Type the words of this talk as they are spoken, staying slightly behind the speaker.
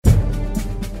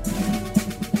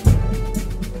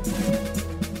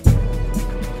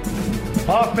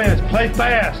Offense, play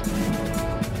fast.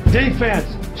 Defense,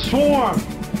 swarm.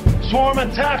 Swarm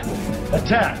and tackle.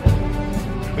 Attack.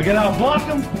 We got to out-block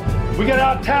them. We got to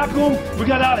out-tackle them. We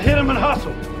got to out-hit them and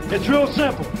hustle. It's real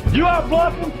simple. You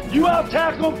out-block them, you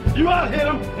out-tackle them, you out-hit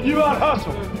them, and you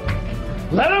out-hustle.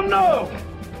 Let them know.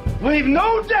 Leave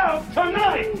no doubt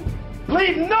tonight.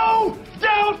 Leave no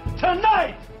doubt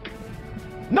tonight.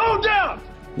 No doubt.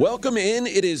 Welcome in.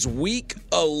 It is week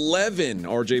 11,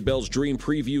 RJ Bell's Dream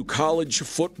Preview College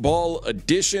Football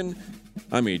Edition.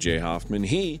 I'm AJ Hoffman.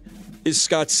 He is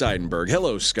Scott Seidenberg.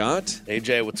 Hello, Scott.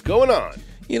 AJ, what's going on?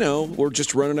 You know, we're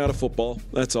just running out of football.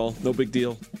 That's all. No big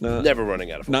deal. Never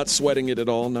running out of football. Not sweating it at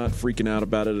all. Not freaking out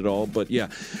about it at all. But yeah,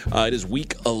 it is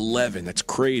week 11. That's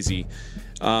crazy.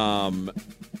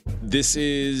 This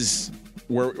is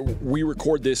where we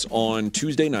record this on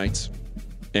Tuesday nights.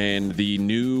 And the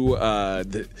new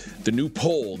the new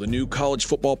poll, the new college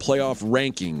football playoff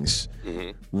rankings,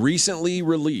 recently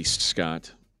released,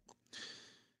 Scott.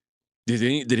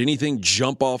 Did anything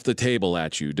jump off the table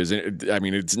at you?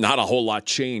 It's not a whole lot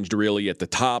changed really at the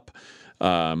top.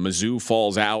 Mizzou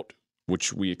falls out,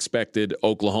 which we expected.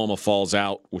 Oklahoma falls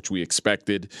out, which we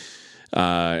expected.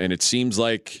 And it seems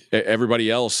like everybody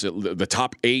else, the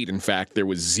top 8, in fact, there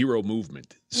was zero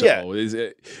movement. So yeah.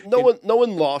 No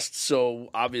one lost, so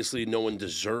obviously no one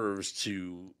deserves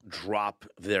to drop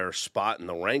their spot in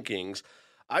the rankings.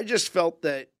 I just felt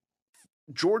that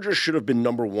Georgia should have been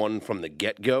number 1 from the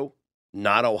get-go,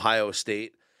 not Ohio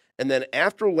State. And then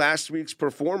after last week's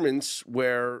performance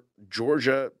where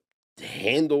Georgia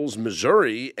handles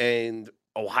Missouri and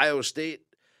Ohio State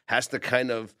has to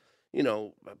kind of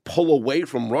pull away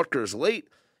from Rutgers late,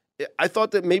 I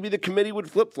thought that maybe the committee would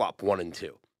flip-flop 1 and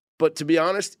 2. But to be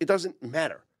honest, it doesn't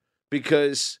matter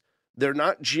because they're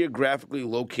not geographically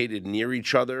located near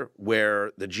each other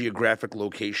where the geographic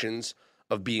locations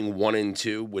of being 1 and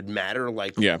 2 would matter,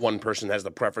 like one person has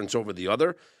the preference over the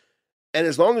other. And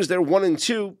as long as they're 1 and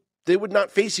 2, they would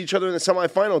not face each other in the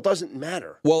semifinal. It doesn't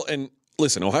matter. Well, and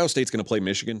listen, Ohio State's going to play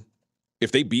Michigan.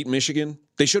 If they beat Michigan,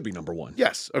 they should be number 1.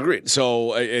 Yes, agreed.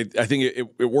 So I think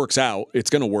it works out.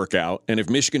 It's going to work out. And if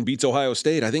Michigan beats Ohio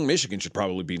State, I think Michigan should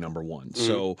probably be number 1.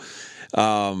 So,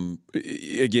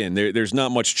 again, there's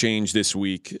not much change this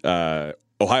week.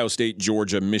 Ohio State,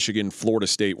 Georgia, Michigan, Florida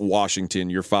State,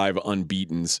 Washington, your 5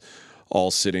 unbeatens, all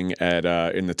sitting at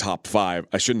in the top 5.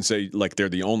 I shouldn't say like they're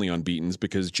the only unbeatens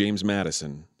because James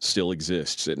Madison still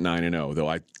exists at 9-0, though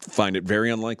I find it very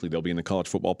unlikely they'll be in the college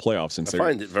football playoffs. I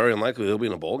find it very unlikely they'll be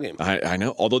in a bowl game. I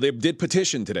know, although they did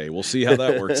petition today. We'll see how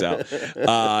that works out.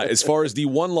 As far as the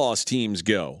one-loss teams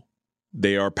go,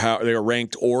 they are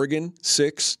ranked Oregon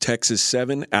 6, Texas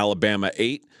 7, Alabama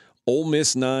 8, Ole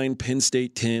Miss 9, Penn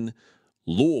State 10,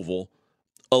 Louisville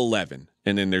 11.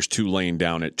 And then there's Tulane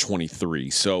down at 23.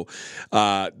 So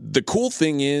the cool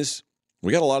thing is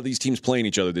we got a lot of these teams playing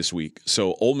each other this week.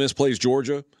 So Ole Miss plays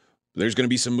Georgia. There's going to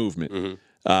be some movement.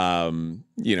 Ohio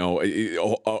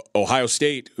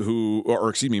State,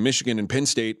 Michigan and Penn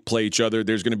State play each other.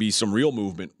 There's going to be some real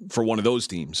movement for one of those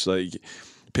teams. Like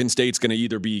Penn State's going to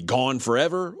either be gone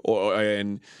forever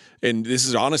and this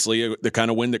is honestly the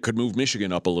kind of win that could move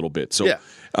Michigan up a little bit. So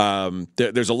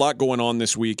there's a lot going on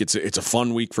this week. It's a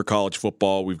fun week for college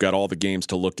football. We've got all the games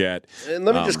to look at. And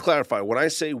let me just clarify. When I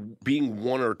say being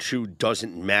 1 or 2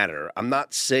 doesn't matter, I'm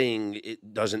not saying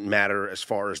it doesn't matter as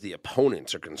far as the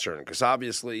opponents are concerned. Because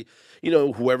obviously,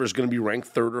 whoever's going to be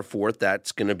ranked 3rd or 4th,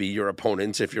 that's going to be your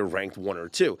opponents if you're ranked 1 or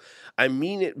 2. I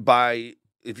mean it by,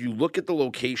 if you look at the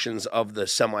locations of the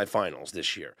semifinals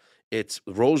this year, it's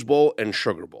Rose Bowl and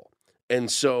Sugar Bowl. And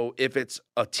so if it's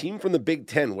a team from the Big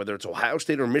Ten, whether it's Ohio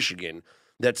State or Michigan,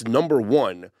 that's number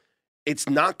 1, it's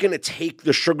not going to take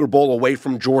the Sugar Bowl away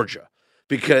from Georgia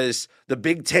because the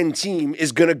Big Ten team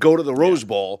is going to go to the Rose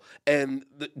Bowl, and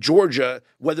Georgia,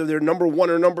 whether they're number 1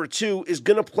 or number 2, is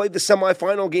going to play the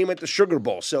semifinal game at the Sugar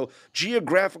Bowl. So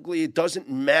geographically, it doesn't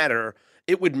matter.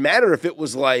 It would matter if it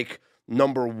was like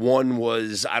number 1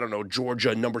 was,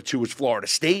 Georgia, number 2 was Florida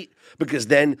State, because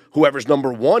then whoever's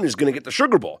number 1 is going to get the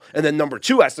Sugar Bowl, and then number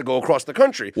 2 has to go across the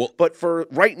country. Well, but for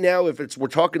right now, if we're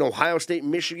talking Ohio State,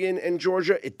 Michigan, and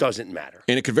Georgia, it doesn't matter.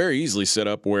 And it could very easily set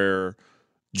up where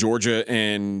Georgia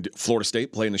and Florida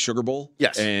State play in the Sugar Bowl.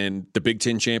 Yes. And the Big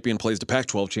Ten champion plays the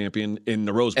Pac-12 champion in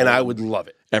the Rose Bowl. And I would love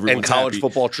it. Everyone's college happy.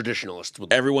 Football traditionalists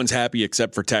would love Everyone's happy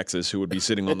except for Texas, who would be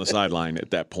sitting on the sideline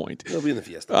at that point. They'll be in the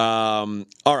Fiesta.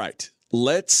 All right.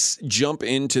 Let's jump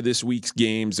into this week's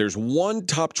games. There's one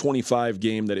top 25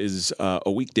 game that is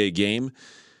a weekday game,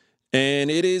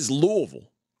 and it is Louisville.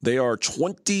 They are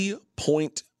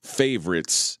 20-point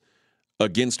favorites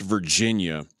against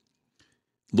Virginia.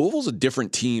 Louisville's a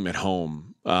different team at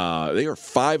home. They are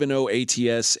 5-0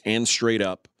 ATS and straight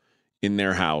up in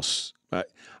their house.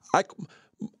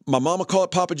 My mama call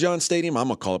it Papa John Stadium. I'm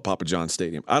gonna call it Papa John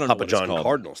Stadium. I don't know what it's called. Papa John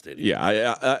Cardinal Stadium.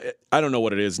 Yeah, I don't know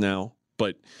what it is now,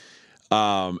 but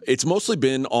it's mostly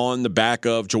been on the back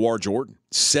of Jawar Jordan.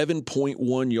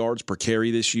 7.1 yards per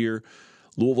carry this year.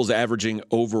 Louisville's averaging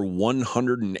over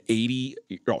 190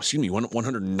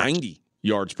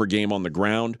 yards per game on the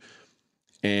ground.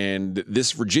 And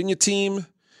this Virginia team,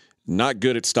 not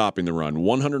good at stopping the run.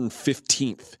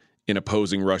 115th in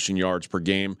opposing rushing yards per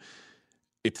game.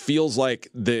 It feels like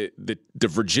the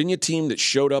Virginia team that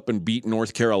showed up and beat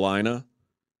North Carolina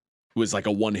was like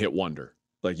a one-hit wonder.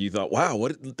 Like you thought, wow,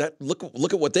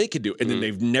 look at what they could do. And then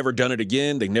they've never done it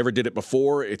again. They never did it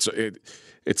before. It's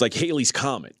like Haley's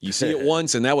Comet. You see it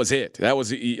once and that was it.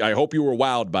 I hope you were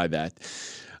wowed by that.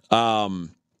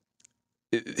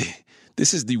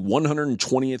 This is the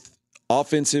 120th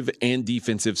offensive and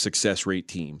defensive success rate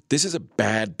team. This is a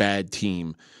bad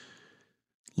team.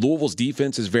 Louisville's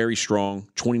defense is very strong,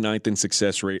 29th in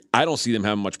success rate. I don't see them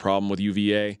having much problem with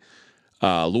UVA.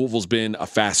 Louisville's been a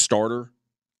fast starter.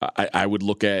 I would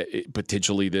look at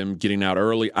potentially them getting out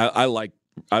early. I like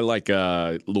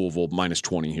Louisville minus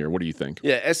 20 here. What do you think?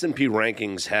 Yeah, S&P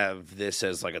rankings have this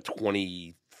as like a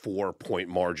 24-point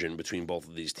margin between both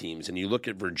of these teams. And you look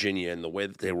at Virginia and the way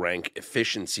that they rank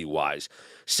efficiency-wise,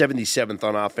 77th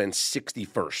on offense,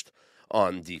 61st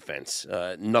on defense.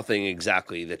 Nothing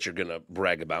exactly that you're going to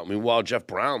brag about. I mean, while Jeff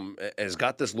Brown has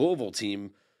got this Louisville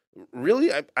team, really,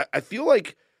 I feel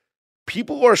like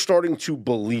people are starting to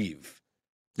believe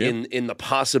in the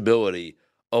possibility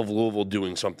of Louisville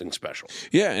doing something special.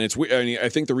 Yeah, and I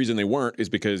think the reason they weren't is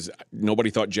because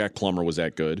nobody thought Jack Plummer was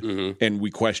that good, and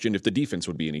we questioned if the defense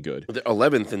would be any good. They're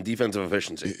 11th in defensive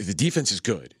efficiency. The defense is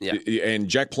good. Yeah. And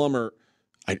Jack Plummer,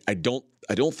 I don't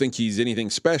think he's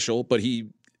anything special, but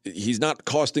he's not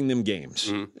costing them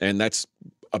games, and that's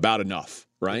about enough,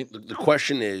 right? The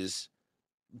question is,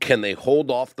 can they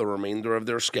hold off the remainder of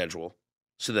their schedule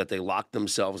so that they lock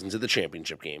themselves into the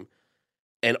championship game?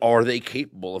 And are they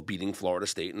capable of beating Florida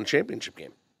State in the championship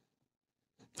game?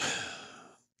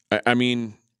 I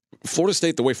mean, Florida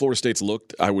State, the way Florida State's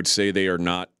looked, I would say they are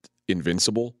not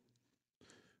invincible.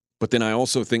 But then I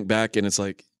also think back, and it's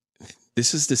like,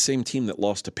 this is the same team that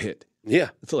lost to Pitt. Yeah.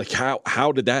 I feel like,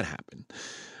 how did that happen?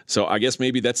 So I guess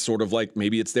maybe that's sort of like,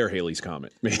 maybe it's their Haley's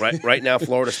Comet. Right now,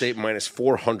 Florida State minus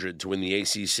 400 to win the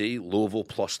ACC, Louisville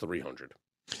plus 300.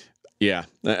 Yeah,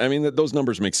 I mean, those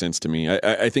numbers make sense to me.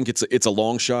 I think it's a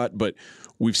long shot, but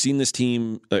we've seen this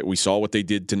team. We saw what they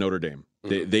did to Notre Dame.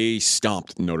 They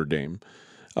stomped Notre Dame.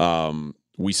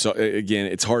 We saw again.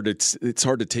 It's hard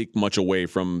to take much away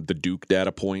from the Duke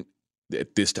data point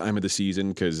at this time of the season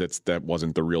because that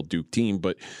wasn't the real Duke team,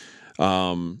 but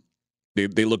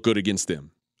they look good against them.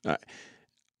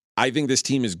 I think this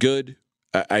team is good.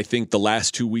 I think the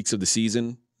last 2 weeks of the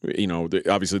season.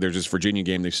 Obviously there's this Virginia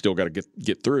game they've still got to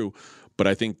get through, but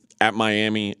I think at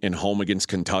Miami and home against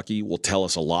Kentucky will tell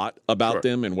us a lot about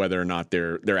them and whether or not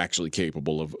they're actually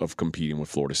capable of competing with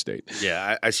Florida State.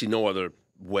 Yeah, I see no other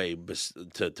way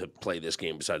to play this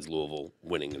game besides Louisville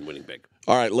winning big.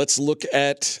 All right, let's look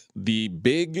at the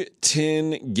Big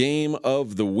Ten game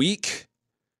of the week.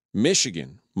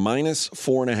 Michigan minus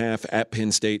 4.5 at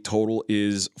Penn State. Total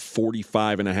is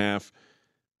 45.5.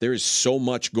 There is so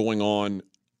much going on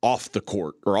off the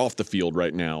court or off the field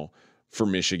right now for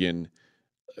Michigan.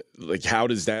 Like, how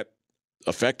does that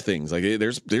affect things? Like,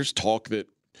 there's talk that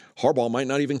Harbaugh might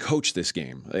not even coach this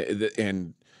game,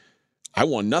 and I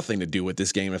want nothing to do with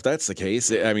this game if that's the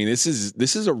case. I mean, this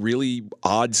is a really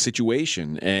odd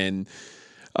situation, and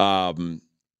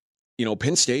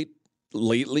Penn State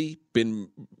lately been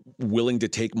willing to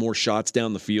take more shots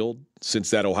down the field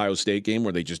since that Ohio State game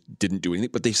where they just didn't do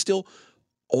anything, but they still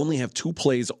only have 2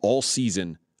 plays all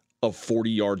season of 40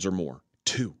 yards or more.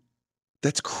 2.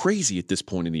 That's crazy at this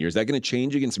point in the year. Is that going to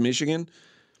change against Michigan?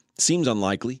 Seems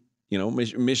unlikely.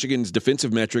 Michigan's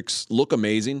defensive metrics look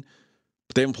amazing,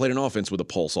 but they haven't played an offense with a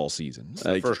pulse all season. It's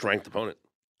the first-ranked opponent.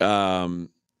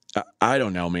 I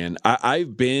don't know, man.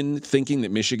 I've been thinking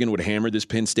that Michigan would hammer this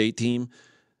Penn State team.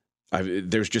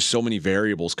 There's just so many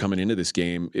variables coming into this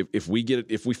game. If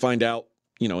we find out,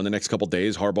 in the next couple of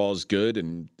days, Harbaugh is good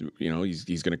and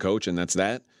he's going to coach, and that's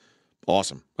that.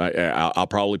 Awesome. I'll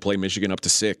probably play Michigan up to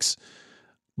 6.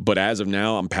 But as of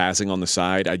now, I'm passing on the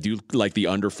side. I do like the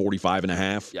under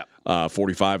 45.5. Yeah.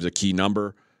 45 is a key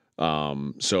number.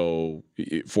 So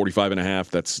 45.5,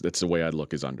 that's the way I'd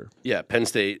look is under. Yeah, Penn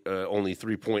State only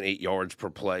 3.8 yards per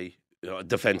play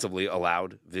defensively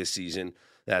allowed this season.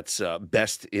 That's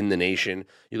best in the nation.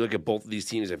 You look at both of these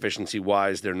teams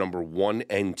efficiency-wise, they're number 1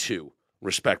 and 2,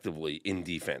 respectively, in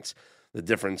defense. The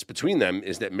difference between them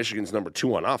is that Michigan's number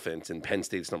 2 on offense and Penn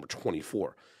State's number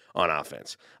 24 on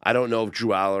offense. I don't know if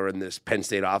Drew Aller and this Penn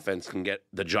State offense can get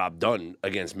the job done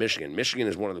against Michigan. Michigan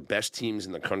is one of the best teams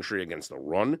in the country against the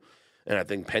run, and I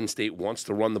think Penn State wants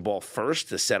to run the ball first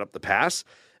to set up the pass.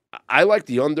 I like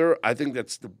the under. I think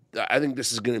this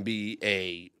is going to be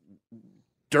a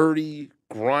dirty,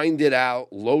 grinded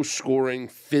out, low-scoring,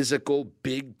 physical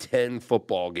Big Ten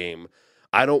football game.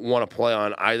 I don't want to play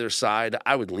on either side.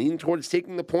 I would lean towards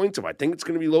taking the points. If I think it's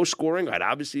going to be low-scoring, I'd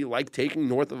obviously like taking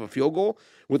north of a field goal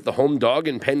with the home dog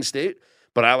in Penn State,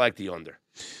 but I like the under.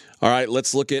 All right,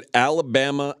 let's look at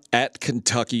Alabama at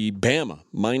Kentucky. Bama,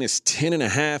 minus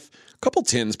 10.5. A couple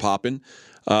tens popping.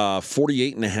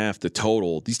 48.5 the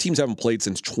total. These teams haven't played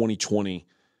since 2020.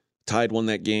 Tide won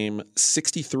that game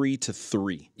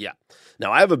 63-3. Yeah.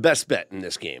 Now, I have a best bet in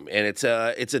this game, and it's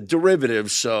a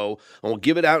derivative, so I won't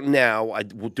give it out now. I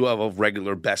do have a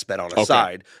regular best bet on a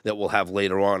side that we'll have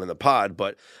later on in the pod,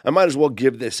 but I might as well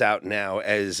give this out now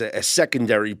as a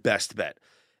secondary best bet,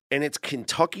 and it's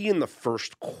Kentucky in the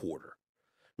first quarter.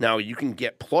 Now, you can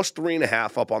get plus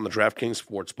 3.5 up on the DraftKings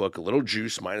Sportsbook, a little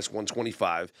juice, minus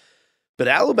 125, but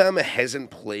Alabama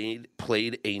hasn't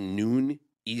played a noon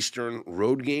Eastern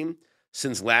road game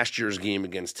since last year's game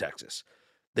against Texas.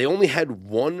 They only had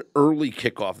one early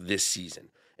kickoff this season,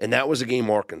 and that was a game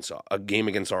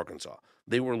against Arkansas.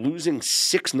 They were losing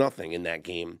 6-0 in that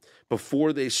game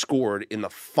before they scored in the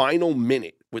final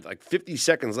minute with like 50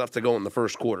 seconds left to go in the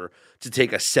first quarter to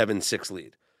take a 7-6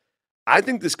 lead. I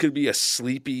think this could be a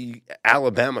sleepy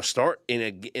Alabama start in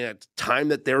a time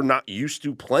that they're not used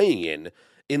to playing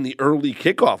in the early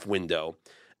kickoff window.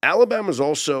 Alabama's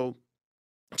also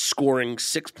scoring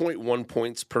 6.1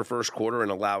 points per first quarter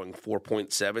and allowing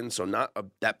 4.7, so not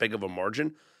that big of a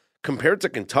margin, compared to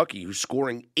Kentucky, who's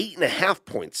scoring 8.5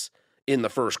 points in the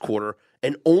first quarter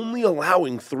and only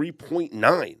allowing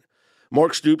 3.9.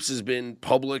 Mark Stoops has been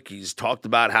public. He's talked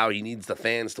about how he needs the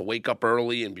fans to wake up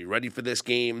early and be ready for this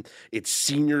game. It's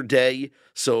senior day,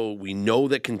 so we know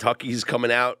that Kentucky's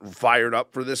coming out fired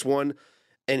up for this one.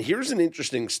 And here's an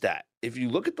interesting stat. If you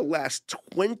look at the last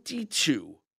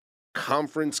 22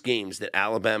 conference games that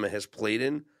Alabama has played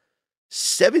in,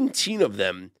 17 of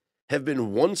them have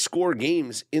been one-score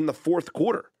games in the fourth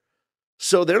quarter.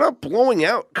 So they're not blowing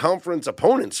out conference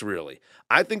opponents, really.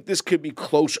 I think this could be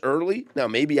close early. Now,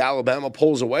 maybe Alabama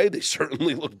pulls away. They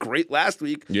certainly looked great last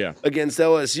week against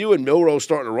LSU, and Milroe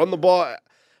starting to run the ball.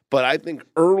 But I think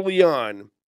early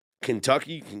on,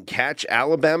 Kentucky can catch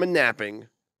Alabama napping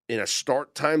in a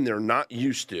start time they're not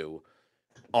used to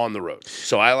on the road.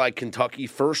 So I like Kentucky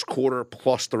first quarter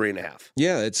plus 3.5.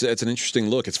 Yeah, it's an interesting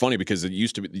look. It's funny because it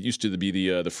used to be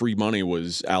the free money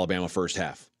was Alabama first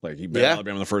half. Like he bet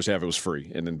Alabama in the first half, it was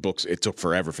free, and then books it took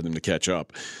forever for them to catch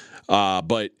up.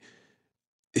 But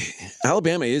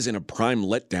Alabama is in a prime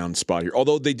letdown spot here.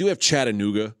 Although they do have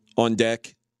Chattanooga on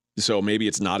deck, so maybe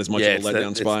it's not as much of a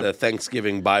letdown spot. It's the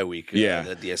Thanksgiving bye week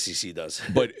that the SEC does.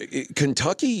 But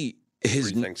Kentucky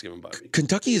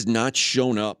has not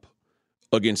shown up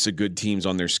against the good teams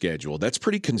on their schedule. That's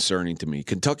pretty concerning to me.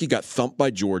 Kentucky got thumped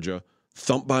by Georgia,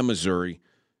 thumped by Missouri,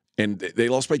 and they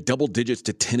lost by double digits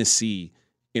to Tennessee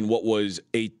in what was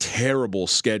a terrible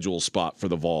schedule spot for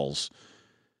the Vols.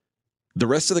 The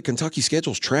rest of the Kentucky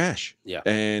schedule is trash. Yeah.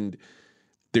 And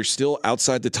they're still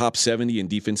outside the top 70 in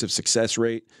defensive success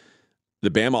rate. The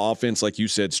Bama offense, like you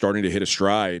said, starting to hit a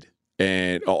stride,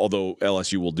 and although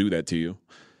LSU will do that to you.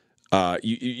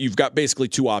 You've got basically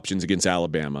two options against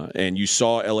Alabama, and you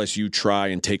saw LSU try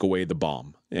and take away the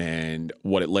bomb. And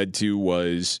what it led to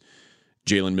was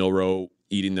Jalen Milroe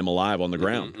eating them alive on the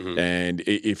ground. Mm-hmm. And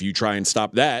if you try and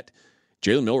stop that,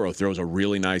 Jalen Milroe throws a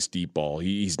really nice deep ball.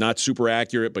 He's not super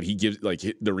accurate, but he gives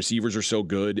the receivers are so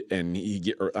good, and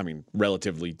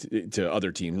relatively to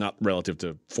other teams, not relative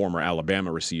to former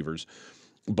Alabama receivers.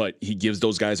 But he gives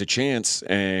those guys a chance,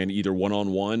 and either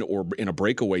one-on-one or in a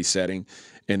breakaway setting,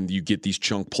 and you get these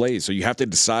chunk plays. So you have to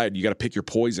decide. You got to pick your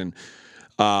poison.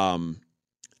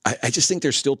 I just think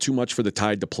there's still too much for the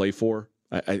Tide to play for.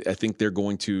 I think they're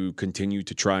going to continue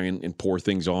to try and pour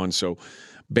things on. So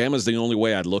Bama's the only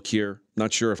way I'd look here.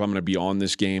 Not sure if I'm going to be on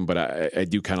this game, but I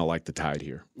do kind of like the Tide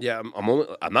here. Yeah,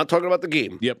 I'm not talking about the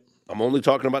game. Yep. I'm only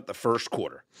talking about the first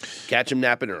quarter. Catch them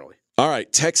napping early. All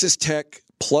right, Texas Tech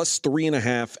plus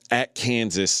 3.5 at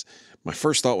Kansas. My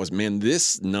first thought was, man,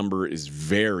 this number is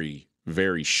very,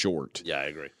 very short. Yeah, I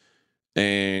agree.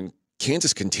 And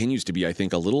Kansas continues to be, I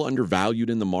think, a little undervalued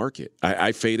in the market.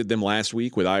 I faded them last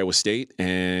week with Iowa State,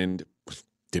 and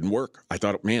Didn't work. I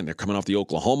thought, man, they're coming off the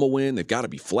Oklahoma win. They've got to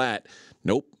be flat.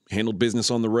 Nope. Handled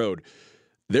business on the road.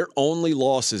 Their only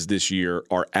losses this year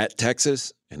are at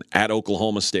Texas and at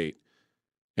Oklahoma State.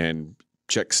 And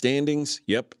check standings.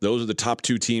 Yep, those are the top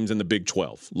 2 teams in the Big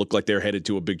 12. Look like they're headed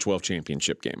to a Big 12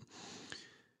 championship game.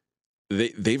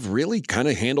 They've really kind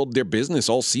of handled their business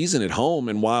all season at home.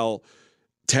 And while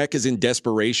Tech is in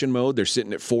desperation mode, they're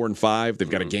sitting at 4-5. They've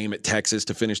got a game at Texas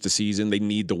to finish the season. They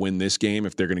need to win this game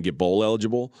if they're going to get bowl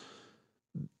eligible.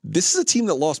 This is a team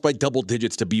that lost by double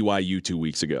digits to BYU 2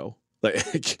 weeks ago.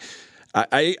 Like,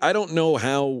 I don't know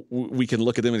how we can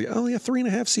look at them and say, oh, yeah,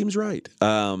 3.5 seems right.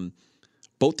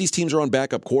 Both these teams are on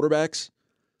backup quarterbacks.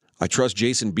 I trust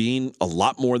Jason Bean a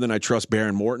lot more than I trust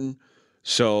Baron Morton.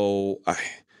 So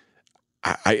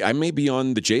I may be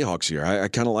on the Jayhawks here. I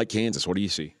kind of like Kansas. What do you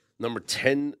see? Number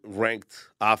 10 ranked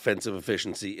offensive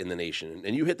efficiency in the nation.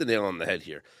 And you hit the nail on the head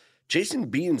here. Jason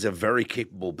Bean's a very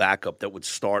capable backup that would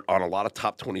start on a lot of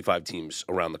top 25 teams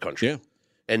around the country. Yeah.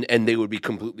 And they would be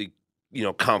completely,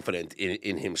 confident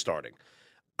in him starting.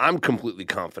 I'm completely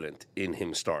confident in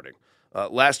him starting.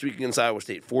 Last week against Iowa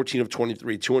State, 14 of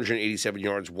 23, 287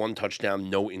 yards, 1 touchdown,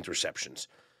 no interceptions.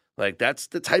 Like, that's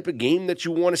the type of game that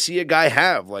you want to see a guy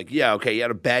have. Like, yeah, okay, he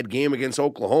had a bad game against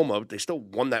Oklahoma, but they still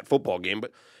won that football game.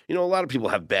 But, a lot of people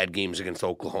have bad games against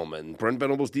Oklahoma, and Brent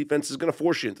Venables' defense is going to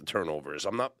force you into turnovers.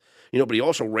 I'm not, but he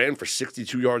also ran for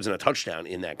 62 yards and a touchdown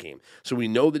in that game. So we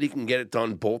know that he can get it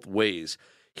done both ways.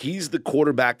 He's the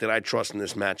quarterback that I trust in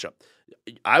this matchup.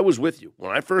 I was with you.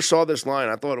 When I first saw this line,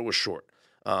 I thought it was short.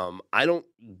 I don't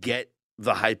get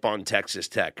the hype on Texas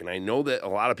Tech, and I know that a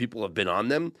lot of people have been on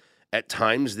them at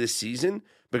times this season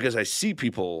because I see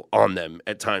people on them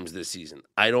at times this season.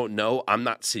 I don't know. I'm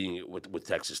not seeing it with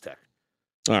Texas Tech.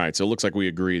 All right, so it looks like we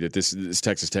agree that this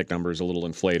Texas Tech number is a little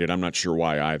inflated. I'm not sure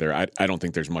why either. I don't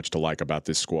think there's much to like about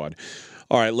this squad.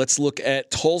 All right, let's look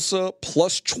at Tulsa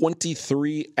plus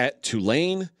 23 at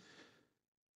Tulane.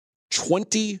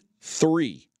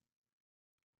 23.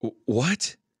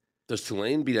 What? Does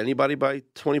Tulane beat anybody by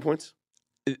 20 points?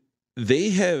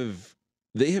 They have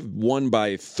won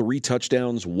by 3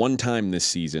 touchdowns one time this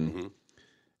season,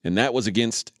 and that was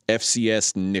against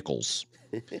FCS Nichols.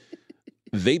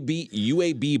 They beat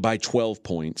UAB by 12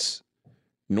 points,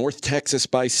 North Texas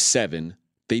by 7.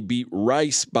 They beat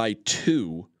Rice by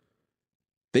 2.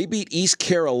 They beat East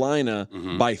Carolina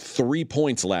by 3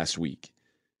 points last week.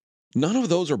 None of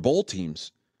those are bowl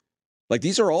teams. Like,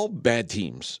 these are all bad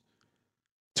teams.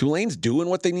 Tulane's doing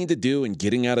what they need to do and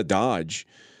getting out of Dodge.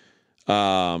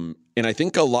 And I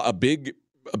think a big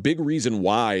reason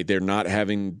why they're not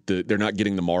getting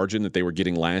the margin that they were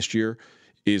getting last year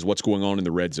is what's going on in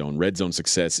the red zone. Red zone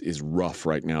success is rough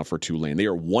right now for Tulane. They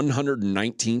are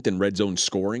 119th in red zone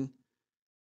scoring.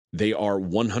 They are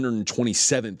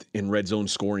 127th in red zone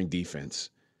scoring defense.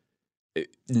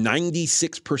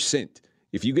 96%.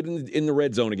 If you get in the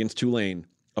red zone against Tulane,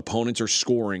 opponents are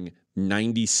scoring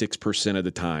 96% of the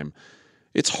time.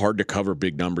 It's hard to cover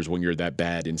big numbers when you're that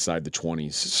bad inside the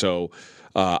 20s. So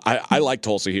I like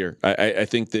Tulsa here. I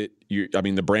think that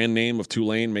the brand name of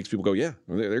Tulane makes people go, yeah,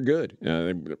 they're good.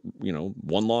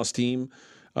 One-loss team,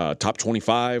 top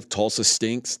 25. Tulsa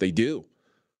stinks. They do.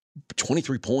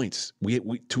 23 points.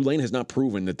 Tulane has not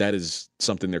proven that is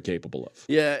something they're capable of.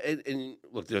 Yeah, and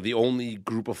look, they're the only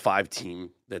Group of 5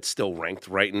 team that's still ranked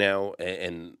right now,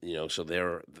 and so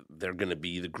they're going to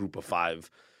be the Group of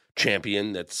 5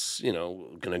 champion that's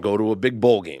going to go to a big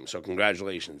bowl game. So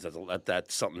congratulations.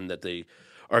 That's something that they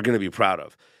are going to be proud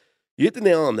of. You hit the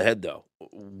nail on the head, though.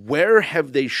 Where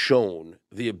have they shown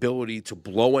the ability to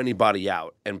blow anybody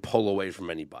out and pull away from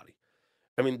anybody?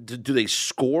 I mean, do they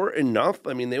score enough?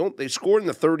 I mean, they scored in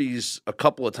the 30s a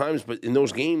couple of times, but in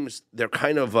those games, they're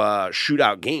kind of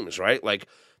shootout games, right? Like,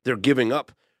 they're giving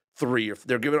up 3 or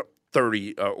they're giving up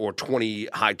 30 or 20,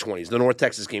 high 20s. The North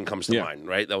Texas game comes to mind,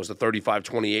 right? That was a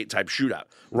 35-28 type shootout.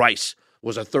 Rice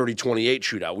was a 30-28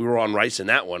 shootout. We were on Rice in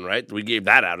that one, right? We gave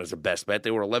that out as a best bet.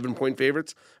 They were 11-point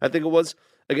favorites, I think it was,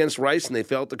 against Rice, and they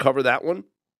failed to cover that one.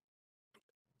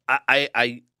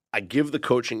 I give the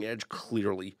coaching edge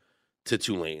clearly to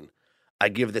Tulane. I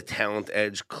give the talent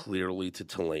edge clearly to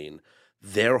Tulane.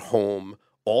 They're home.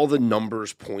 All the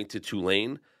numbers point to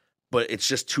Tulane, but it's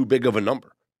just too big of a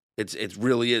number. It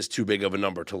really is too big of a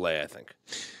number to lay, I think.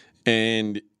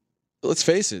 And let's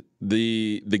face it,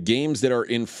 the games that are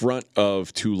in front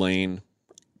of Tulane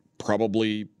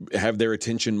probably have their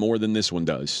attention more than this one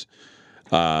does.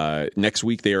 Next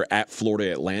week they are at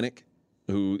Florida Atlantic,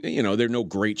 who, they're no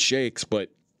great shakes,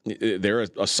 but they're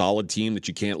a solid team that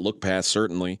you can't look past,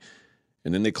 certainly.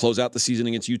 And then they close out the season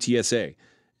against UTSA.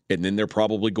 and then they're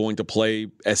probably going to play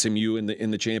SMU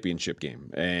in the championship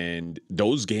game. And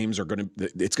those games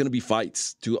it's going to be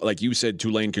fights. Like you said,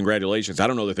 Tulane, congratulations. I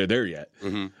don't know that they're there yet.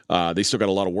 Mm-hmm. They still got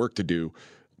a lot of work to do.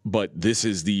 But this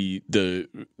is the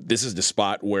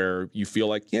spot where you feel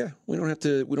like, yeah, we don't have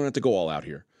to go all out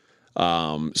here.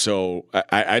 So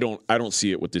I don't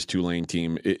see it with this Tulane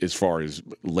team as far as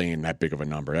laying that big of a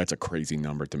number. That's a crazy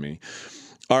number to me.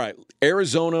 All right,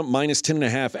 Arizona minus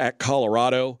 10.5 at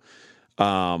Colorado.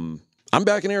 I'm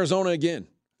back in Arizona again.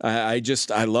 I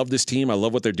love this team. I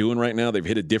love what they're doing right now. They've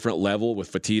hit a different level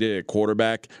with Fafita at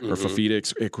quarterback, or Fafita,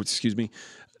 excuse me.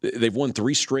 They've won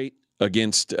 3 straight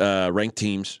against ranked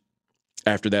teams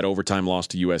after that overtime loss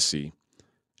to USC.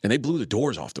 And they blew the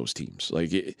doors off those teams.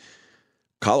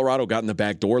 Colorado got in the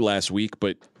back door last week,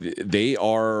 but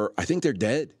I think they're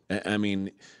dead. I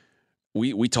mean,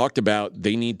 we talked about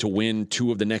they need to win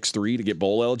 2 of the next 3 to get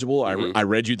bowl eligible. I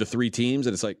read you the 3 teams,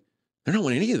 and it's like, they're not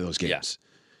winning any of those games.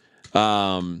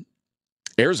 Yeah.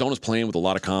 Arizona's playing with a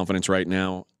lot of confidence right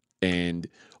now, and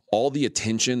all the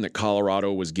attention that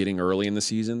Colorado was getting early in the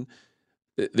season,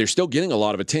 they're still getting a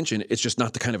lot of attention. It's just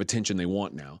not the kind of attention they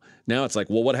want now. Now it's like,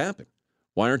 well, what happened?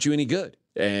 Why aren't you any good?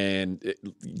 And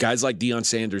guys like Deion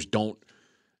Sanders don't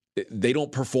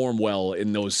perform well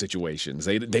in those situations.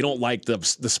 They don't like the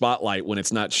spotlight when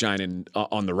it's not shining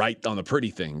on the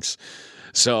pretty things.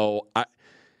 So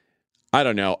I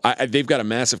don't know. They've got a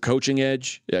massive coaching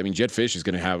edge. I mean, Jed Fish is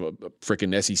going to have a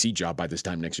freaking SEC job by this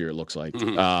time next year, it looks like.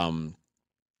 Mm-hmm.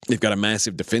 They've got a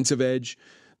massive defensive edge.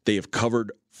 They have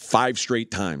covered 5 straight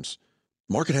times.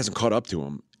 Market hasn't caught up to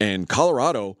them. And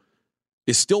Colorado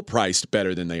is still priced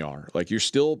better than they are. Like, you're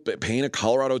still paying a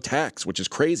Colorado tax, which is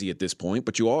crazy at this point,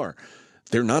 but you are.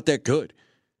 They're not that good.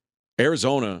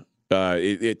 Arizona at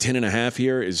 10.5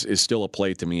 here is still a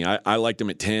play to me. I liked them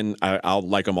at 10. I'll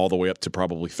like them all the way up to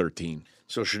probably 13.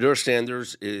 So Shedeur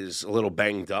Sanders is a little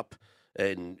banged up,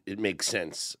 and it makes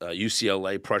sense.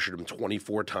 UCLA pressured him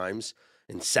 24 times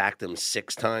and sacked him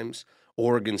 6 times.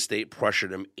 Oregon State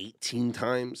pressured him 18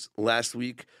 times last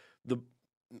week.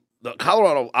 The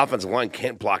Colorado offensive line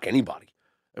can't block anybody.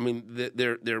 I mean,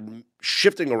 they're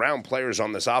shifting around players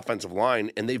on this offensive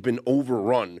line, and they've been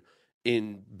overrun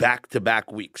in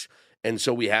back-to-back weeks. And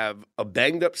so we have a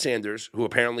banged-up Sanders, who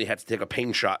apparently had to take a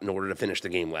pain shot in order to finish the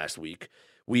game last week.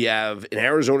 We have an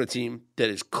Arizona team that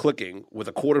is clicking with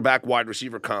a quarterback-wide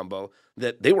receiver combo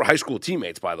that they were high school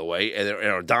teammates, by the way, and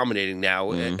are dominating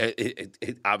now.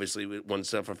 Mm-hmm. Obviously,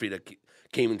 once Fafita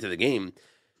came into the game,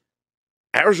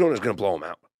 Arizona's going to blow them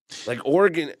out. Like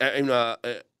Oregon and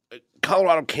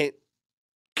Colorado can't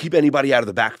keep anybody out of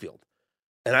the backfield.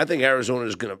 And I think Arizona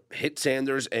is going to hit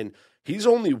Sanders, and he's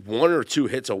only 1 or 2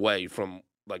 hits away from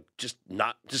just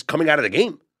coming out of the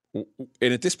game.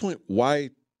 And at this point,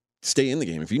 why stay in the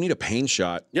game? If you need a pain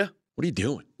shot, yeah, what are you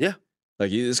doing? Yeah.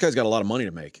 This guy's got a lot of money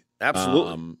to make.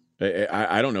 Absolutely.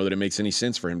 I don't know that it makes any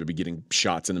sense for him to be getting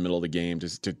shots in the middle of the game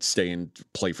to stay and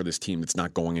play for this team that's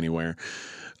not going anywhere.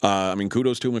 I mean,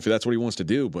 kudos to him if that's what he wants to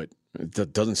do, but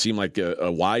it doesn't seem like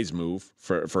a wise move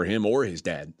for him or his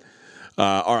dad.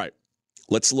 All right,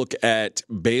 let's look at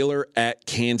Baylor at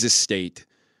Kansas State.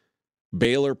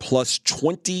 Baylor plus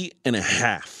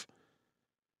 20.5.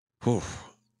 Whew.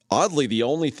 Oddly, the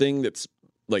only thing that's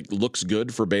looks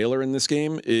good for Baylor in this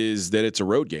game is that it's a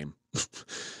road game.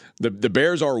 The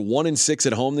Bears are 1-6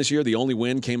 at home this year. The only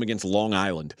win came against Long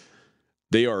Island.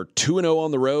 They are 2-0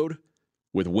 on the road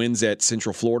with wins at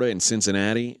Central Florida and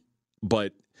Cincinnati.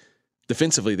 But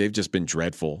defensively, they've just been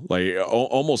dreadful.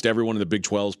 Almost everyone in the Big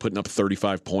 12 is putting up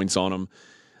 35 points on them.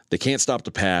 They can't stop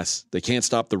the pass. They can't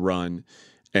stop the run.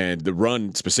 And the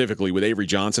run specifically with Avery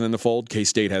Johnson in the fold,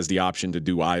 K-State has the option to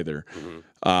do either.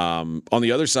 Mm-hmm. On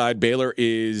the other side, Baylor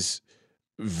is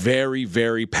very,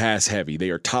 very pass heavy.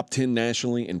 They are top 10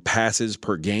 nationally in passes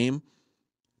per game,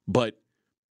 but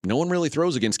no one really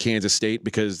throws against Kansas State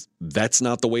because that's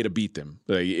not the way to beat them.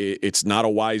 It's not a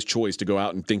wise choice to go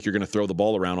out and think you're going to throw the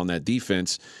ball around on that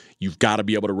defense. You've got to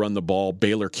be able to run the ball.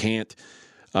 Baylor can't.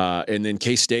 And then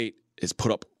K-State has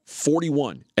put up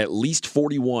 41, at least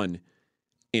 41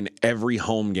 in every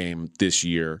home game this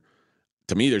year.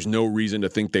 To me, there's no reason to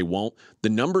think they won't. The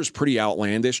number's pretty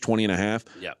outlandish, 20.5.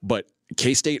 Yeah. But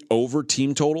K-State over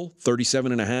team total,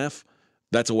 37.5.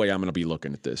 That's the way I'm going to be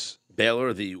looking at this.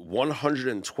 Baylor, the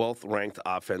 112th ranked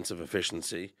offensive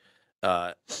efficiency.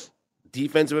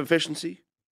 Defensive efficiency,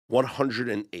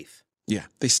 108th. Yeah,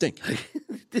 they stink.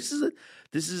 This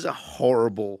is a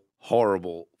horrible,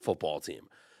 horrible football team.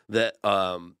 That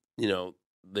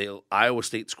Iowa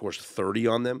State scores 30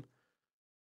 on them.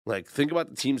 Think about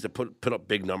the teams that put up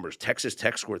big numbers. Texas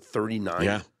Tech scored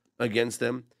 39 against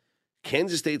them.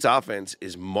 Kansas State's offense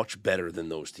is much better than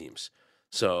those teams.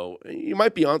 So you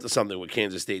might be onto something with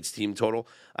Kansas State's team total.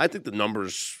 I think the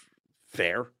number's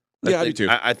fair. I do too.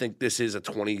 I think this is a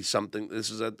 20-something. This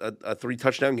is a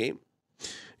 3-touchdown game.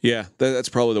 Yeah, that's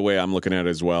probably the way I'm looking at it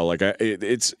as well. Like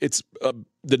it's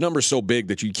the number's so big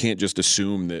that you can't just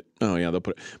assume that. Oh yeah, they'll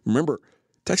put. Remember,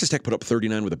 Texas Tech put up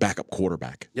 39 with a backup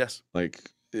quarterback. Yes, like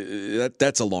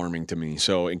that's alarming to me.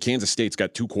 So, and Kansas State's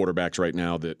got 2 quarterbacks right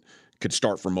now that could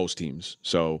start for most teams.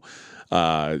 So,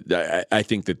 I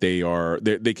think that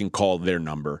they can call their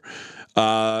number.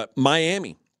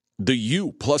 Miami, the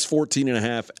U plus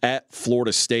 14.5 at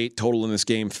Florida State. Total in this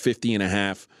game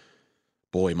 50.5.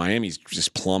 Boy, Miami's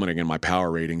just plummeting in my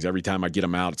power ratings. Every time I get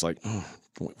them out, it's like, oh,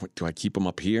 do I keep them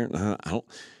up here? I don't.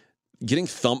 Getting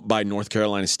thumped by North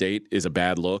Carolina State is a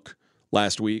bad look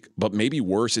last week, but maybe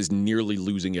worse is nearly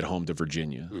losing at home to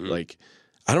Virginia. Mm-hmm. Like,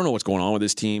 I don't know what's going on with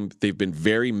this team. They've been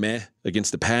very meh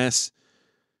against the pass.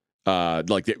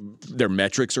 Like their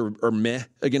metrics are meh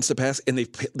against the pass, and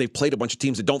they've played a bunch of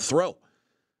teams that don't throw.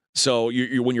 So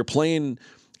when you're playing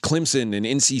Clemson and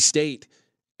NC State,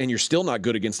 and you're still not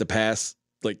good against the pass,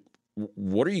 like,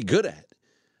 what are you good at?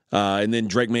 And then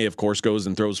Drake May, of course, goes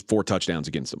and throws 4 touchdowns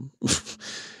against them.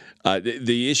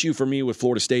 The issue for me with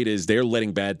Florida State is they're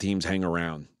letting bad teams hang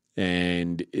around.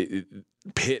 And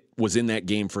Pitt was in that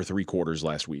game for 3 quarters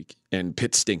last week. And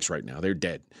Pitt stinks right now. They're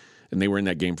dead. And they were in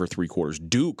that game for 3 quarters.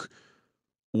 Duke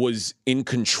was in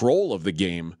control of the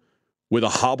game with a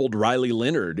hobbled Riley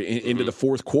Leonard into the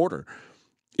 4th quarter.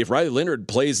 If Riley Leonard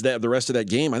plays the rest of that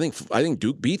game, I think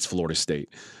Duke beats Florida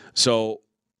State. So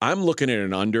I'm looking at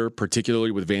an under,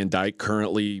 particularly with Van Dyke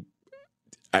currently.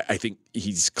 I think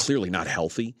he's clearly not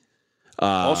healthy.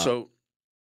 Also,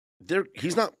 they're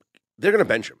going to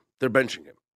bench him. They're benching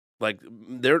him. Like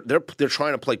they're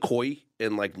trying to play coy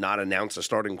and like not announce a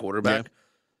starting quarterback. Yeah.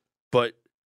 But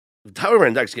Tyler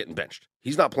Van Dyke's getting benched.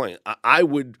 He's not playing.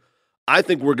 I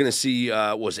think we're going to see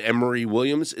was Emory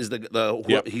Williams is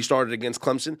he started against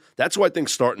Clemson. That's who I think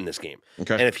starting this game.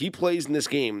 Okay. And if he plays in this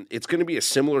game, it's going to be a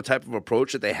similar type of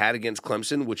approach that they had against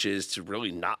Clemson, which is to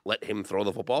really not let him throw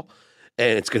the football.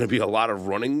 And it's going to be a lot of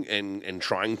running and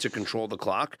trying to control the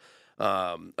clock.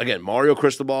 Again, Mario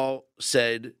Cristobal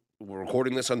said, we're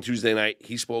recording this on Tuesday night.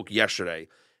 He spoke yesterday,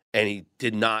 and he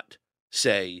did not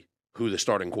say who the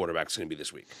starting quarterback is going to be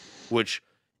this week, which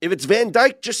 – if it's Van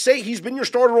Dyke, just say he's been your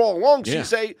starter all along. So you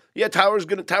say, yeah, Tyler's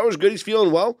good. He's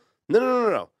feeling well.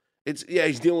 No.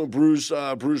 He's dealing with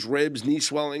bruised ribs, knee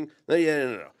swelling.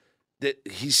 No.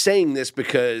 He's saying this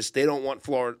because they don't want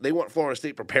Florida. They want Florida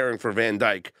State preparing for Van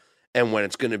Dyke, and when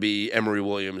it's going to be Emory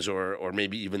Williams or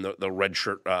maybe even the red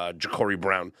shirt Ja'Cory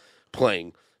Brown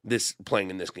playing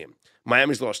in this game.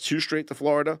 Miami's lost 2 straight to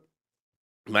Florida.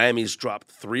 Miami's dropped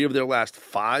 3 of their last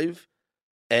 5,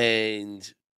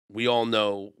 and we all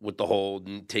know with the whole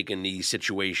taking the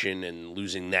situation and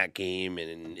losing that game,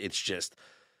 and it's just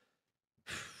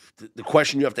the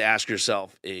question you have to ask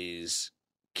yourself is,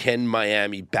 can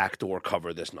Miami backdoor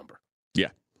cover this number?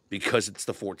 Yeah. Because it's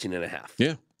the 14.5.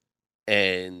 Yeah.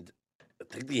 And I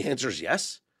think the answer is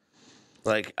yes.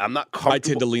 Like, I'm not comfortable. I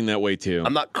tend to lean that way too.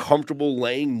 I'm not comfortable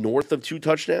laying north of 2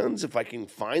 touchdowns. If I can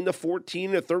find the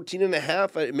 14 or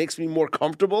 13.5, it makes me more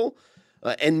comfortable.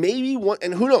 And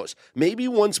who knows? Maybe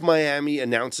once Miami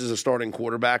announces a starting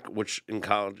quarterback, which in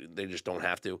college they just don't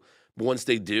have to, but once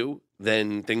they do,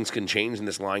 then things can change and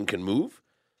this line can move.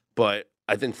 But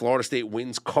I think Florida State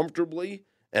wins comfortably,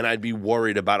 and I'd be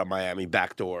worried about a Miami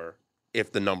backdoor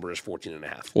if the number is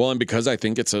 14.5. Well, and because I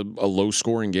think it's a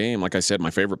low-scoring game, like I said, my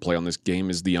favorite play on this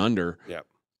game is the under. Yeah.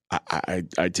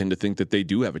 I tend to think that they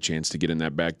do have a chance to get in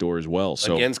that back door as well.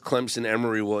 So against Clemson,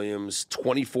 Emory Williams,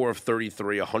 24 of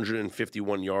 33,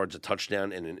 151 yards, a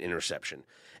touchdown, and an interception.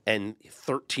 And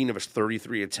 13 of his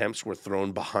 33 attempts were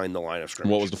thrown behind the line of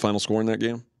scrimmage. What was the final score in that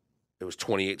game? It was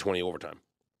 28-20 overtime.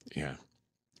 Yeah.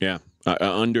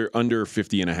 Under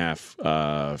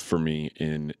 50.5 for me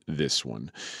in this one.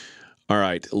 All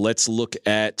right, let's look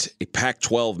at a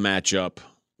Pac-12 matchup.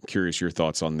 Curious your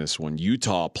thoughts on this one.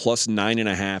 Utah plus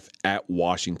 9.5 at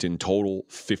Washington, total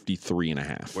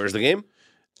 53.5. Where's the game?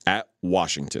 At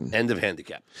Washington. End of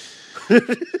handicap.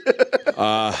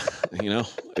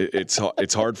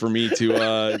 It's hard for me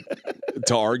to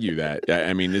argue that.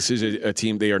 I mean, this is a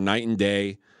team. They are night and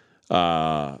day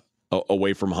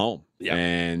away from home,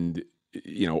 and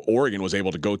Oregon was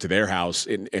able to go to their house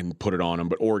and put it on them.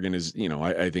 But Oregon is,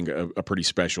 I think a pretty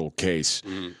special case.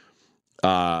 Mm-hmm.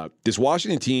 This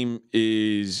Washington team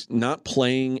is not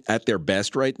playing at their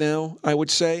best right now, I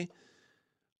would say.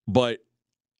 But,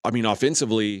 I mean,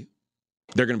 offensively,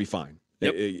 they're going to be fine.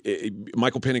 Yep.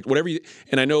 Michael Penix, whatever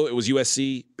and I know it was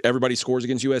USC, everybody scores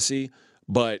against USC,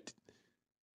 but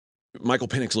Michael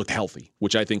Penix looked healthy,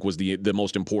 which I think was the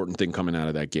most important thing coming out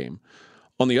of that game.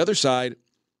 On the other side,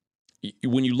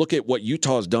 when you look at what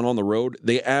Utah's done on the road,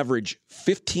 they average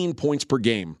 15 points per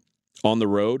game on the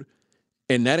road,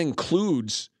 and that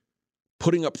includes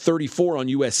putting up 34 on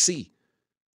USC.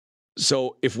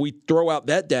 So if we throw out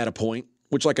that data point,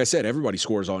 which, like I said, everybody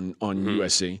scores on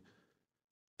USC,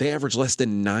 they average less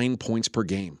than 9 points per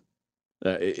game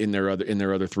in their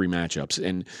other three matchups.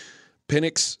 And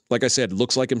Penix, like I said,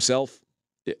 looks like himself.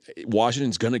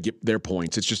 Washington's going to get their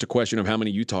points. It's just a question of how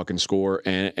many Utah can score,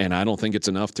 and I don't think it's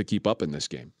enough to keep up in this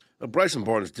game. Bryson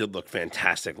Barnes did look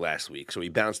fantastic last week, so he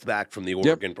bounced back from the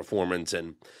Oregon performance,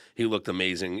 and he looked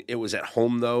amazing. It was at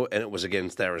home, though, and it was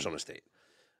against Arizona State.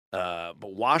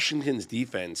 But Washington's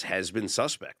defense has been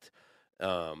suspect.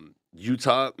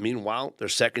 Utah, meanwhile, their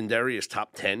secondary is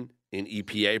top 10 in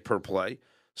EPA per play.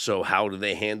 So how do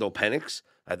they handle Penix?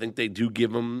 I think they do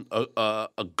give him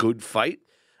a good fight.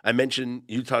 I mentioned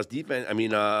Utah's defense.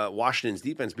 Washington's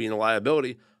defense being a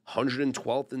liability,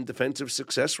 112th in defensive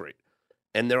success rate.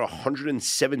 And they're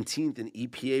 117th in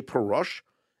EPA per rush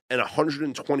and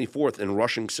 124th in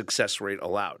rushing success rate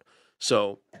allowed.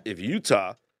 So if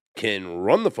Utah can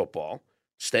run the football,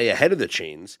 stay ahead of the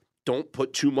chains, don't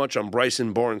put too much on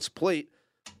Bryson Barnes' plate,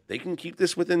 they can keep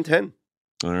this within 10.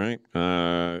 All right.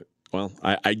 Well,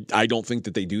 I don't think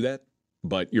that they do that,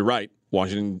 but you're right.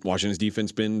 Washington's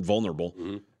defense been vulnerable.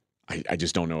 Mm-hmm. I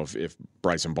just don't know if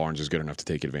Bryson Barnes is good enough to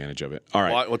take advantage of it. All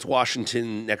right. What's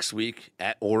Washington next week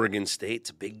at Oregon State? It's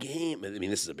a big game. I mean,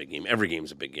 this is a big game. Every game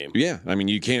is a big game. Yeah. I mean,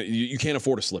 you can't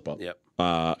afford to slip up. Yep.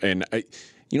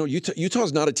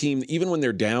 Utah's not a team, even when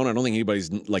they're down, I don't think anybody's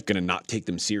like going to not take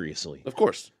them seriously. Of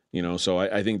course. So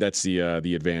I think that's the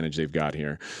advantage they've got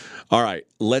here. All right,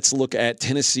 let's look at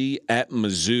Tennessee at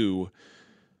Mizzou.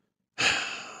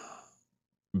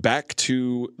 Back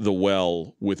to the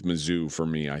well with Mizzou for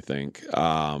me, I think.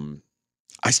 I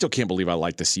still can't believe I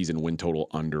like the season win total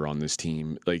under on this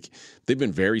team. Like, they've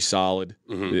been very solid.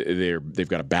 Mm-hmm. They've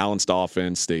got a balanced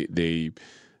offense. They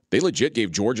legit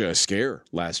gave Georgia a scare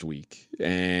last week.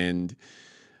 And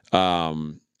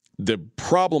the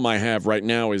problem I have right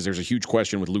now is there's a huge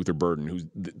question with Luther Burden, who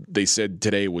they said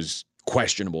today was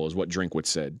questionable, is what Drinkwitz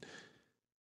said.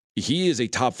 He is a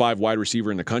top 5 wide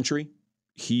receiver in the country.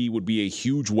 He would be a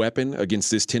huge weapon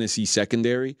against this Tennessee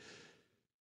secondary.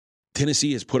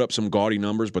 Tennessee has put up some gaudy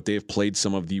numbers, but they have played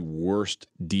some of the worst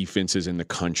defenses in the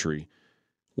country.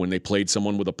 When they played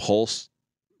someone with a pulse,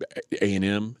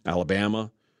 A&M,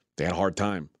 Alabama, they had a hard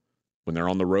time. When they're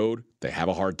on the road, they have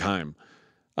a hard time.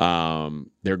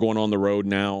 They're going on the road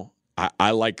now.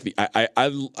 I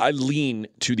lean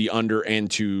to the under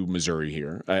and to Missouri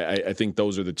here. I think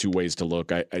those are the two ways to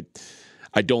look.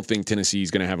 I don't think Tennessee is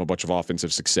going to have a bunch of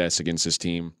offensive success against this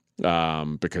team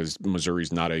because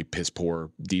Missouri's not a piss poor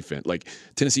defense. Like,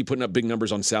 Tennessee putting up big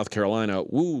numbers on South Carolina.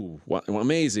 Woo,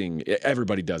 amazing.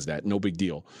 Everybody does that. No big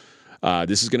deal.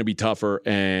 This is going to be tougher,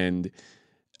 and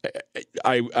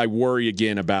I worry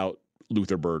again about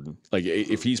Luther Burden. Like,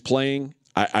 if he's playing,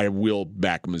 I will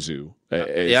back Mizzou.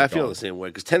 I feel the same way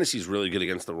because Tennessee's really good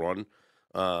against the run.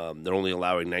 They're only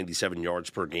allowing 97 yards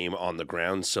per game on the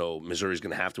ground, so Missouri's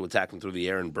going to have to attack them through the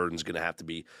air, and Burden's going to have to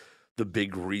be the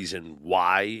big reason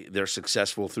why they're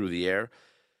successful through the air.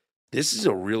 This is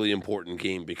a really important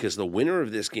game because the winner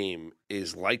of this game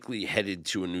is likely headed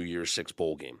to a New Year's Six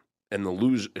bowl game, and the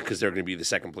loser, because they're going to be the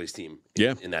second place team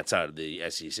in that side of the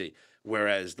SEC,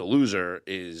 whereas the loser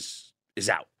is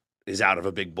out of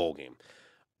a big bowl game.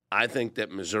 I think that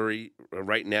Missouri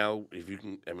right now,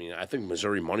 I think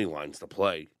Missouri money line's the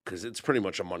play because it's pretty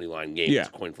much a money line game. Yeah. It's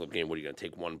a coin flip game. What are you going to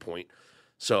take 1 point?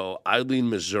 So I lean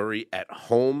Missouri at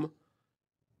home.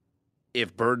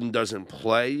 If Burden doesn't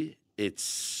play,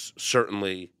 it's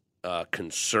certainly a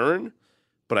concern,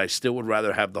 but I still would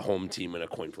rather have the home team in a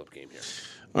coin flip game here.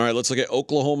 All right, let's look at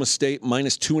Oklahoma State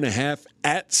 -2.5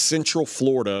 at Central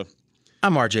Florida.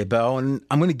 I'm RJ Bell, and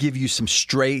I'm going to give you some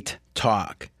straight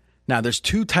talk. Now, there's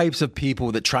two types of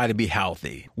people that try to be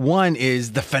healthy. One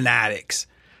is the fanatics.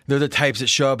 They're the types that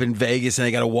show up in Vegas and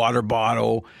they got a water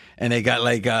bottle and they got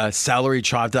like celery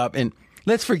chopped up. And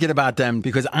let's forget about them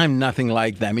because I'm nothing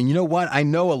like them. And you know what? I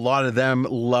know a lot of them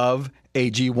love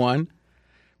AG1,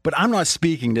 but I'm not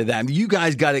speaking to them. You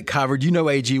guys got it covered. You know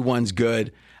AG1's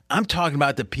good. I'm talking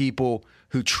about the people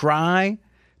who try,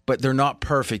 but they're not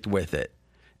perfect with it.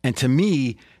 And to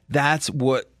me, that's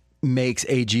what makes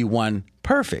AG1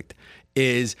 perfect,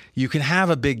 is you can have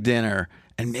a big dinner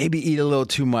and maybe eat a little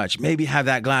too much, maybe have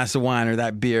that glass of wine or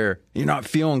that beer. You're not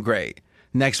feeling great.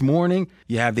 Next morning,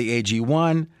 you have the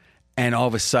AG1 and all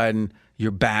of a sudden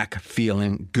you're back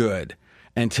feeling good.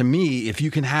 And to me, if you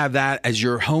can have that as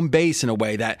your home base in a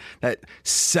way, that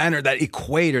center, that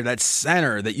equator, that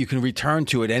center that you can return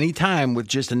to at any time with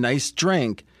just a nice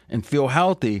drink and feel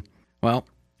healthy, well,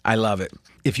 I love it.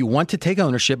 If you want to take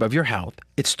ownership of your health,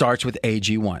 it starts with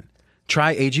AG1.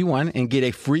 Try AG1 and get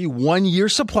a free 1-year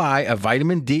supply of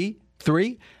vitamin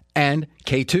D3 and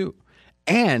K2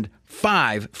 and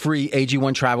 5 free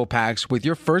AG1 travel packs with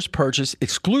your first purchase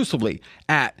exclusively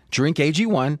at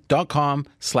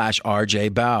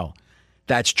drinkag1.com/RJBell.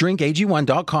 That's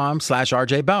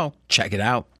drinkag1.com/RJBell. Check it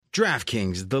out.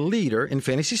 DraftKings, the leader in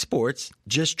fantasy sports,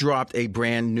 just dropped a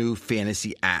brand new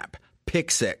fantasy app,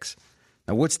 Pick 6.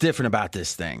 Now, what's different about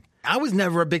this thing? I was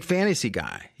never a big fantasy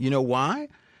guy. You know why?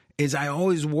 Is I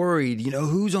always worried,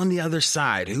 who's on the other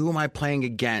side? Who am I playing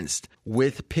against?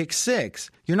 With Pick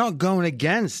 6, you're not going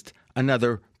against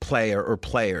another player or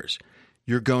players.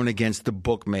 You're going against the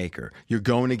bookmaker. You're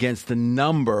going against the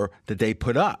number that they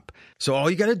put up. So all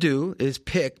you got to do is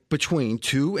pick between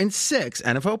 2 and 6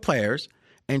 NFL players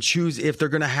and choose if they're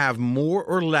going to have more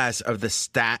or less of the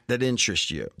stat that interests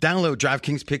you. Download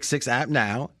DraftKings Pick 6 app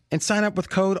now and sign up with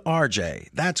code RJ.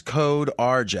 That's code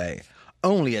RJ.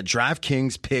 Only at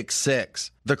DraftKings Pick 6.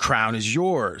 The crown is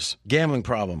yours. Gambling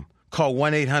problem? Call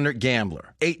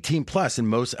 1-800-GAMBLER. 18 plus in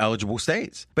most eligible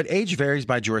states. But age varies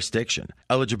by jurisdiction.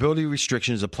 Eligibility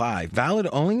restrictions apply. Valid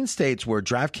only in states where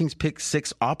DraftKings Pick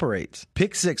 6 operates.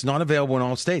 Pick 6 not available in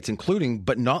all states, including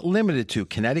but not limited to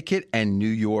Connecticut and New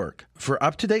York. For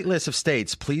up-to-date list of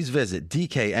states, please visit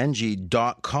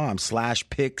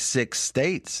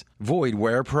dkng.com/pick6states. Void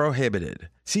where prohibited.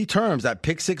 See terms at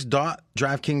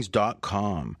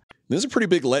pick6.draftkings.com. This is a pretty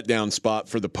big letdown spot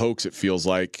for the Pokes, it feels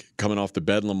like, coming off the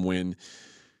Bedlam win.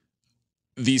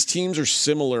 These teams are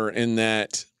similar in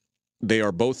that they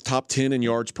are both top 10 in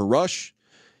yards per rush,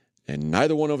 and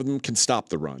neither one of them can stop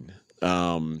the run.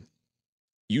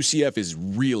 UCF is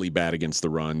really bad against the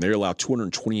run. They allow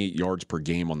 228 yards per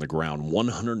game on the ground,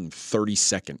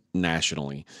 132nd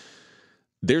nationally.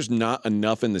 There's not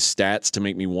enough in the stats to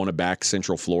make me want to back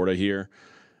Central Florida here.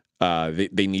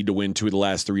 They need to win 2 of the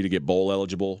last 3 to get bowl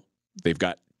eligible.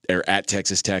 They're at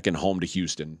Texas Tech and home to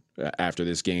Houston after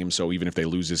this game. So even if they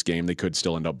lose this game, they could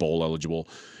still end up bowl eligible.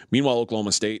 Meanwhile,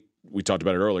 Oklahoma State, we talked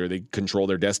about it earlier, they control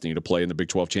their destiny to play in the Big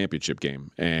 12 championship game.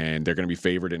 And they're going to be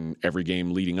favored in every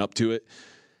game leading up to it.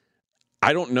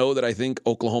 I don't know that I think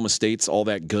Oklahoma State's all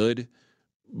that good,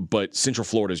 but Central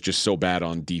Florida is just so bad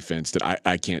on defense that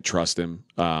I can't trust them.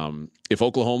 If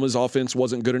Oklahoma's offense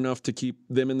wasn't good enough to keep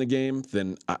them in the game,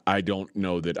 then I don't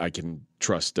know that I can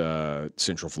trust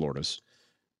Central Florida's.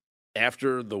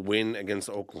 After the win against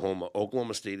Oklahoma,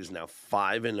 Oklahoma State is now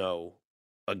 5-0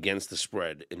 against the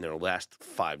spread in their last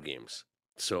 5 games.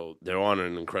 So they're on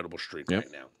an incredible streak right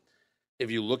now.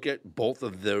 If you look at both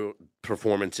of their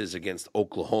performances against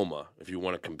Oklahoma, if you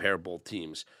want to compare both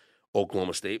teams,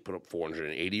 Oklahoma State put up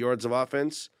 480 yards of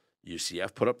offense.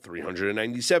 UCF put up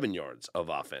 397 yards of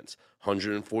offense.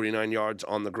 149 yards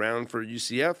on the ground for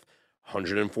UCF,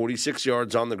 146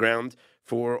 yards on the ground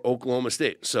for Oklahoma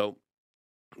State. So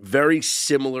very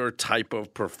similar type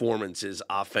of performances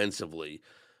offensively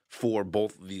for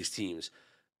both of these teams.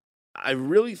 I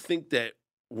really think that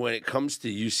when it comes to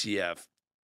UCF,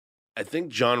 I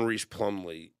think John Reese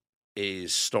Plumlee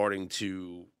is starting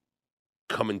to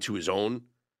come into his own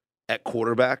at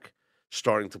quarterback,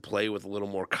 starting to play with a little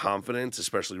more confidence,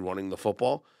 especially running the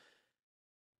football.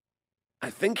 I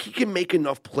think he can make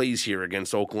enough plays here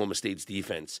against Oklahoma State's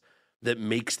defense that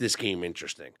makes this game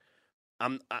interesting.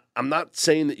 I'm not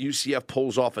saying that UCF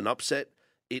pulls off an upset.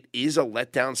 It is a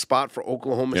letdown spot for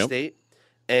Oklahoma State.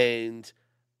 And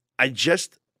I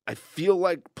feel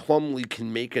like Plumlee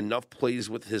can make enough plays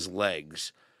with his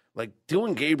legs. Like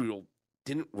Dylan Gabriel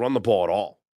didn't run the ball at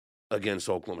all against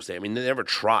Oklahoma State. I mean, they never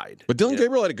tried. But Dylan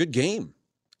Gabriel had a good game.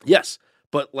 Yes,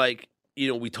 but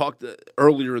we talked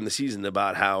earlier in the season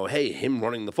about how, hey, him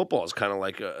running the football is kind of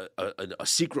like a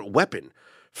secret weapon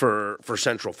for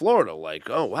Central Florida. Like,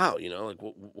 oh, wow,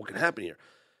 what can happen here?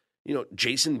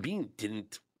 Jason Bean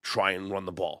didn't try and run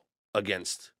the ball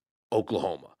against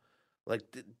Oklahoma. Like,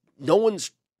 no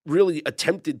one's really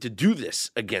attempted to do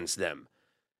this against them.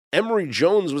 Emory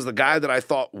Jones was the guy that I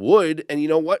thought would, and you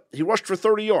know what? He rushed for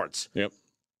 30 yards. Yep.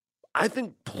 I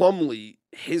think Plumlee,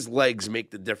 his legs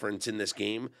make the difference in this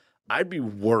game. I'd be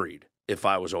worried if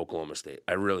I was Oklahoma State.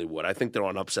 I really would. I think they're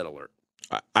on upset alert.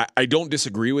 I don't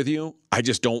disagree with you. I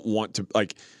just don't want to,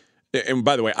 and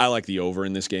by the way, I like the over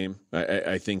in this game.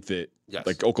 I think that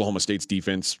Oklahoma State's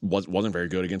defense wasn't very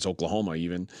good against Oklahoma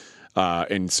even.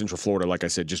 And Central Florida, like I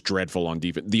said, just dreadful on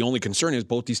defense. The only concern is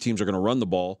both these teams are going to run the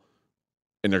ball.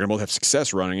 and they're going to both have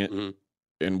success running it. Mm-hmm.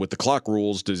 And with the clock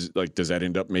rules, does that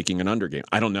end up making an under game?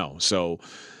 I don't know. So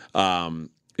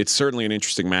it's certainly an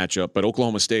interesting matchup. But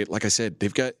Oklahoma State, like I said,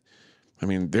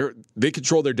 they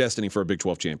control their destiny for a Big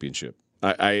 12 championship.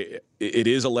 It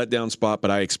is a letdown spot, but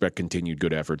I expect continued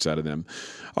good efforts out of them.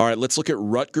 All right, let's look at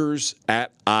Rutgers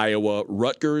at Iowa.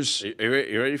 Rutgers. You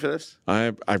ready for this?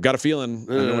 I've got a feeling.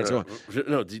 I know where it's going.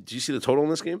 No, do you see the total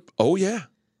in this game? Oh, yeah.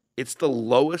 It's the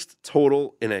lowest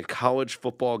total in a college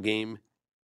football game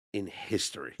in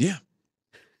history. Yeah.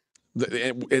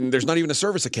 And there's not even a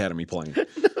service academy playing. No.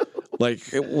 Like,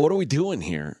 what are we doing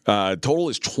here? Total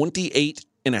is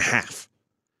 28.5.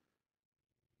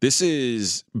 This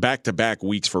is back-to-back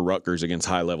weeks for Rutgers against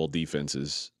high-level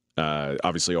defenses.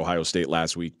 Obviously, Ohio State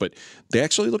last week, but they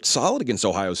actually looked solid against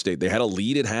Ohio State. They had a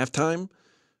lead at halftime.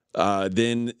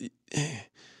 Then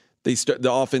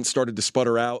the offense started to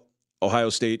sputter out.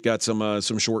 Ohio State got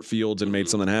some short fields and made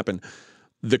something happen.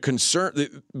 The concern,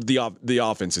 the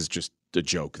offense is just a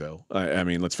joke, though. I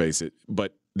mean, let's face it.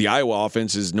 But the Iowa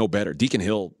offense is no better. Deacon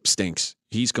Hill stinks.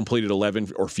 He's completed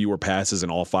 11 or fewer passes in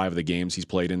all 5 of the games he's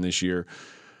played in this year.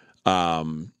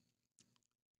 I've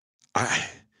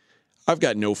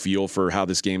got no feel for how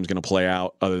this game's going to play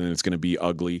out, other than it's going to be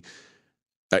ugly.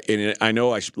 And I know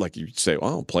like you say,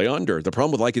 well, play under. The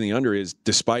problem with liking the under is,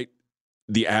 despite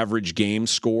the average game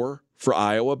score for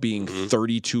Iowa being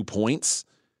 32 points,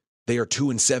 they are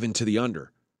 2-7 to the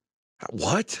under.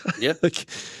 What? Yeah.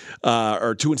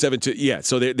 Or 2-7 to, yeah.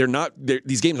 So they're not,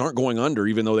 these games aren't going under,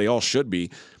 even though they all should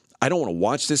be. I don't want to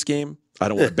watch this game. I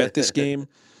don't want to bet this game.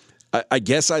 I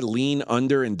guess I lean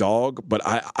under and dog, but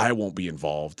I won't be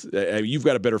involved. You've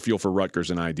got a better feel for Rutgers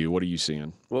than I do. What are you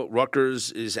seeing? Well,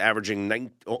 Rutgers is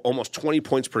averaging almost 20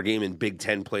 points per game in Big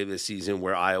Ten play this season,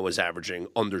 where Iowa's averaging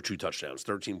under 2 touchdowns,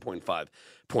 13.5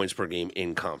 points per game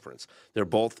in conference. They're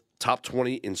both top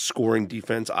 20 in scoring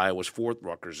defense. Iowa's 4th,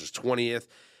 Rutgers is 20th.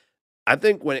 I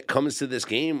think when it comes to this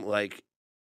game, like,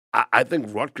 I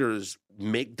think Rutgers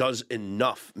makes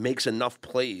enough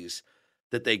plays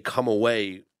that they come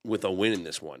away with a win in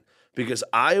this one, because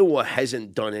Iowa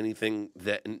hasn't done anything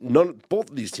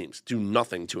both of these teams do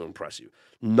nothing to impress you,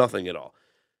 nothing at all.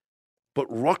 But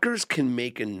Rutgers can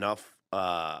make enough.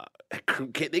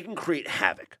 They can create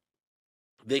havoc.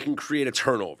 They can create a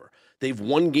turnover. They've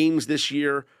won games this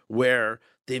year where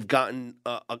they've gotten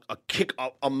a kick,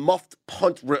 a muffed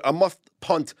punt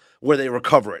where they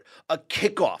recover it, a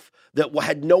kickoff that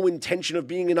had no intention of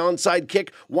being an onside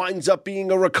kick winds up being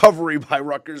a recovery by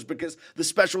Rutgers because the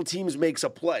special teams makes a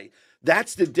play.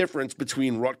 That's the difference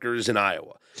between Rutgers and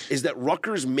Iowa, is that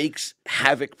Rutgers makes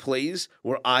havoc plays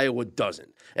where Iowa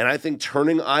doesn't. And I think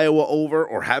turning Iowa over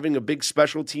or having a big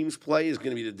special teams play is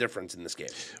going to be the difference in this game.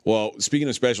 Well, speaking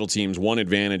of special teams, one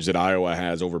advantage that Iowa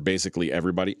has over basically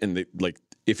everybody, and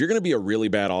if you're going to be a really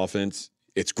bad offense,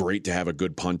 it's great to have a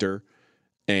good punter.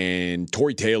 And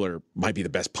Torrey Taylor might be the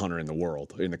best punter in the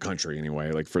world, in the country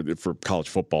anyway, like for college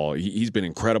football. He's been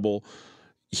incredible.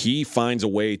 He finds a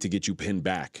way to get you pinned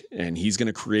back, and he's going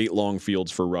to create long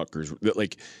fields for Rutgers.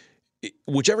 Like,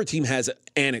 whichever team has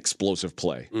an explosive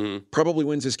play probably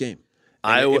wins this game.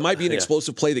 Iowa, it might be an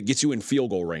explosive play that gets you in field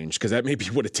goal range, because that may be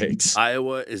what it takes.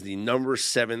 Iowa is the number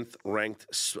 7th ranked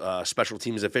special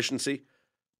teams efficiency.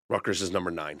 Rutgers is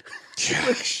number 9.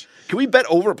 Gosh. Can we bet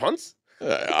over punts?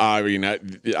 I mean,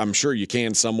 I'm sure you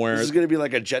can somewhere. This is going to be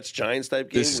like a Jets-Giants type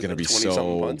game. This is going to be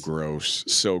so gross,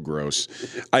 so gross.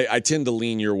 I tend to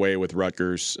lean your way with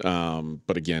Rutgers,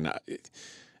 but again,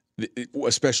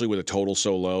 especially with a total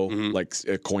so low, like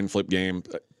a coin flip game,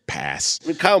 pass. I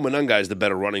mean, Kyle Monunga is the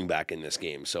better running back in this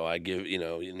game, so I give,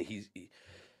 and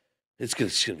it's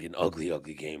going to be an ugly,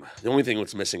 ugly game. The only thing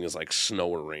that's missing is like snow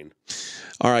or rain.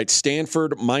 All right,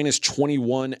 Stanford minus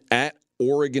 21 at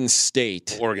Oregon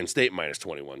State. Oregon State minus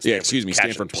 21.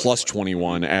 Stanford plus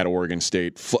 21 at Oregon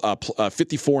State.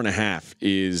 54.5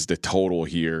 is the total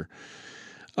here.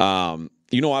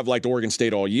 I've liked Oregon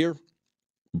State all year,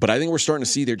 but I think we're starting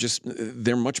to see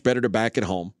they're much better to back at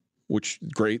home, which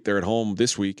great. They're at home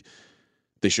this week.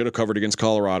 They should have covered against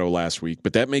Colorado last week,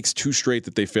 but that makes 2 straight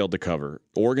that they failed to cover.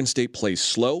 Oregon State plays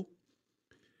slow,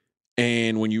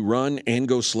 and when you run and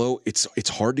go slow, it's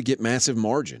hard to get massive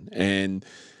margin. And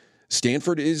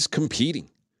Stanford is competing.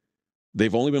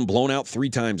 They've only been blown out 3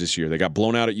 times this year. They got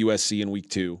blown out at USC in week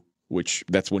 2, which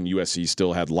that's when USC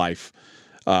still had life.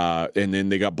 And then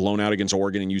they got blown out against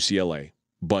Oregon and UCLA.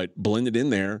 But blended in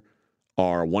there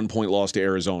are a 1-point loss to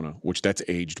Arizona, which that's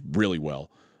aged really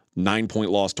well. 9-point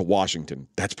loss to Washington.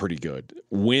 That's pretty good.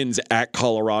 Wins at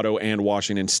Colorado and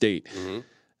Washington State.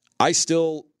 I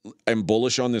still am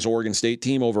bullish on this Oregon State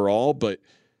team overall, but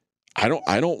I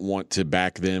don't want to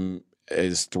back them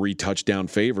as 3 touchdown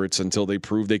favorites until they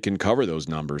prove they can cover those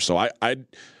numbers. So I'm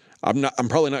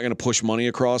probably not going to push money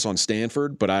across on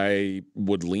Stanford, but I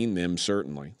would lean them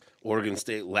certainly. Oregon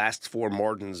State last 4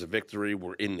 margins of victory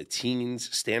were in the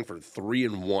teens. Stanford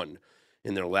 3-1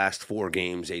 in their last 4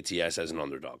 games. ATS as an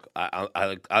underdog.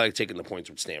 I like taking the points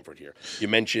with Stanford here. You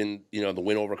mentioned the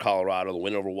win over Colorado, the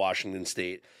win over Washington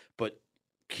State, but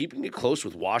keeping it close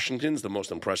with Washington's the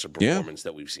most impressive performance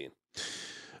that we've seen.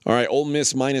 All right, Ole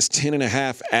Miss minus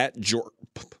 10.5 at Georgia.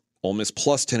 Ole Miss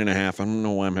plus 10.5. I don't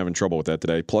know why I'm having trouble with that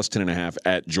today. Plus 10.5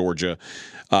 at Georgia.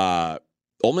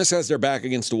 Ole Miss has their back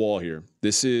against the wall here.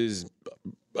 This is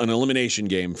an elimination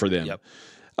game for them.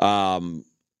 Yep.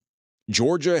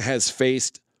 Georgia has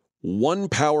faced one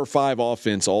Power 5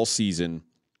 offense all season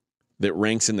that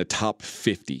ranks in the top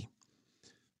 50.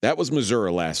 That was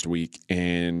Missouri last week,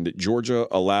 and Georgia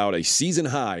allowed a season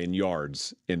high in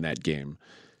yards in that game.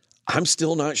 I'm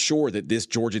still not sure that this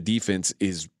Georgia defense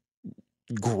is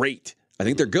great. I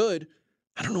think they're good.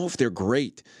 I don't know if they're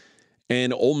great.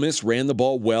 And Ole Miss ran the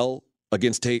ball well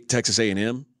against Texas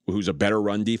A&M, who's a better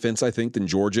run defense, I think, than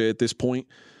Georgia at this point.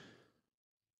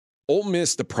 Ole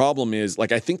Miss, the problem is,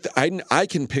 I think I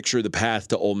can picture the path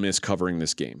to Ole Miss covering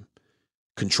this game.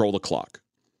 Control the clock,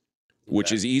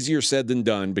 which is easier said than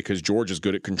done because Georgia's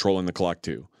good at controlling the clock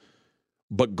too.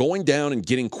 But going down and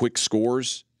getting quick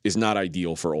scores is not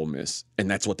ideal for Ole Miss, and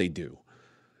that's what they do.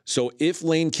 So if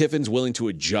Lane Kiffin's willing to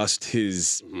adjust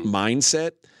his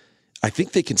mindset, I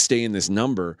think they can stay in this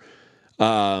number.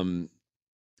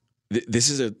 This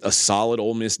is a solid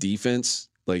Ole Miss defense.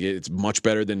 It's much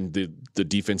better than the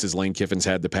defenses Lane Kiffin's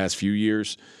had the past few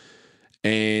years.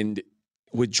 And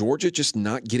with Georgia just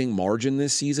not getting margin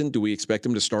this season, do we expect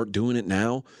them to start doing it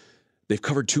now? They've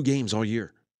covered 2 games all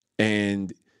year.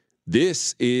 And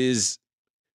this is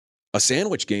a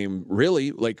sandwich game,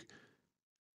 really,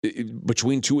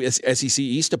 between 2 SEC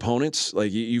East opponents.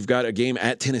 You've got a game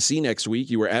at Tennessee next week.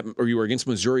 You were against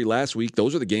Missouri last week.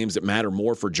 Those are the games that matter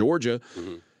more for Georgia.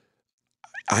 Mm-hmm.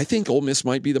 I think Ole Miss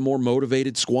might be the more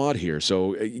motivated squad here.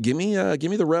 So give me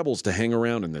the Rebels to hang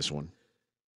around in this one.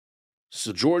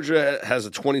 So Georgia has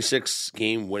a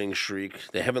 26-game winning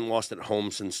streak. They haven't lost at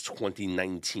home since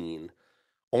 2019.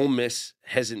 Ole Miss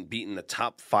hasn't beaten a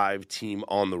top 5 team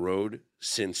on the road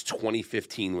since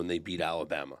 2015 when they beat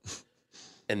Alabama.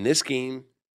 And this game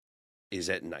is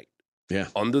at night. Yeah.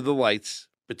 Under the lights,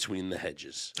 between the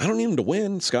hedges. I don't need them to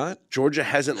win, Scott. Georgia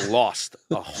hasn't lost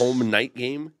a home night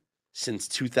game since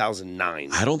 2009.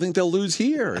 I don't think they'll lose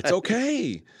here. It's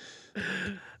okay.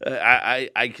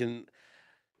 I can.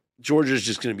 Georgia's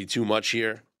just going to be too much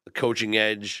here. The coaching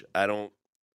edge,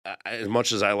 as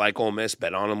much as I like Ole Miss,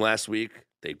 bet on them last week.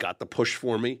 They got the push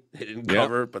for me. They didn't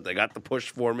cover, but they got the push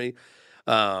for me.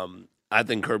 I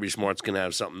think Kirby Smart's going to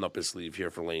have something up his sleeve here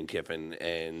for Lane Kiffin,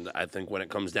 and I think when it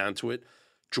comes down to it,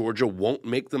 Georgia won't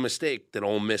make the mistake that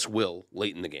Ole Miss will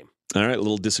late in the game. All right, a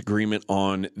little disagreement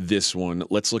on this one.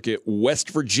 Let's look at West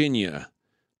Virginia,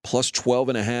 plus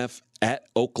 12.5 at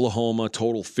Oklahoma,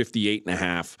 total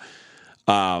 58.5.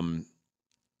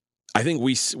 I think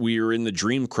we are in the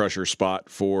dream crusher spot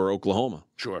for Oklahoma.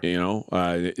 Sure.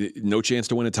 No chance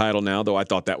to win a title now, though I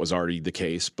thought that was already the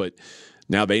case, but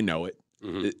now they know it.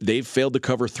 Mm-hmm. They've failed to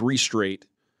cover 3 straight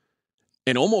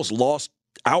and almost lost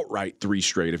outright 3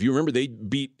 straight. If you remember, they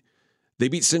beat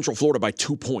Central Florida by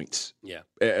 2 points. Yeah.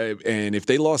 And if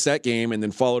they lost that game and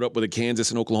then followed up with the Kansas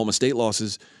and Oklahoma State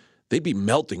losses, they'd be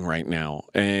melting right now.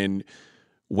 And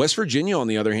West Virginia, on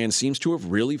the other hand, seems to have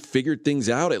really figured things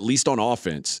out, at least on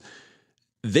offense.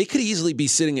 They could easily be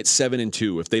sitting at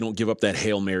 7-2 if they don't give up that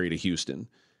Hail Mary to Houston.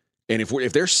 And if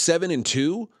they're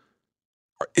 7-2,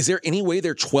 is there any way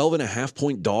they're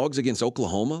 12.5-point dogs against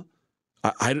Oklahoma?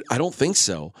 I don't think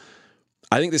so.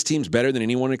 I think this team's better than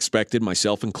anyone expected,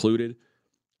 myself included.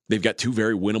 They've got 2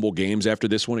 very winnable games after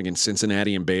this one against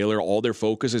Cincinnati and Baylor. All their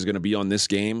focus is going to be on this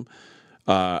game.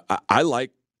 I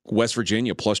like West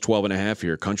Virginia plus 12.5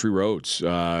 here. Country roads.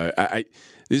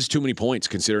 This is too many points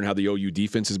considering how the OU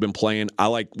defense has been playing. I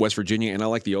like West Virginia, and I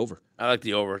like the over. I like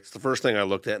the over. It's the first thing I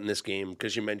looked at in this game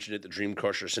because you mentioned it, the Dream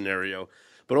Crusher scenario.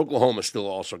 But Oklahoma's still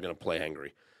also going to play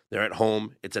angry. They're at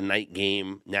home. It's a night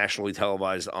game, nationally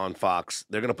televised on Fox.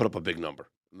 They're going to put up a big number.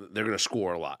 They're going to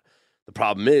score a lot. The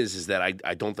problem is that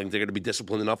I don't think they're going to be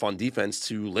disciplined enough on defense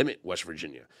to limit West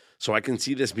Virginia. So I can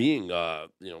see this being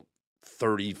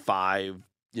 35,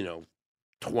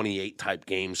 28 type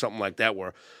game, something like that,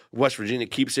 where West Virginia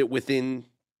keeps it within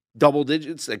double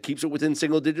digits, that keeps it within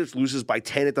single digits, loses by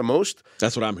 10 at the most.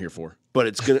 That's what I'm here for. But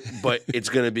it's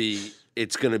gonna be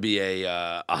it's going to be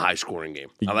a high-scoring game.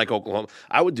 I like Oklahoma.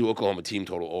 I would do Oklahoma team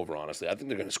total over, honestly. I think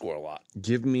they're going to score a lot.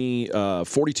 Give me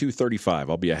 42-35.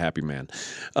 I'll be a happy man.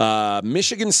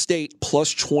 Michigan State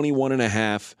plus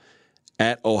 21.5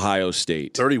 at Ohio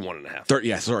State. 31.5.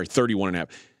 31.5.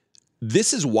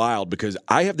 This is wild because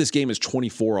I have this game as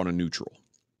 24 on a neutral.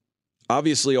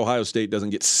 Obviously, Ohio State doesn't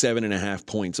get 7.5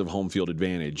 points of home field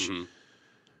advantage. Mm-hmm.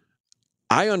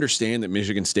 I understand that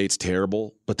Michigan State's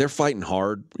terrible, but they're fighting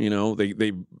hard. You know,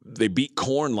 they beat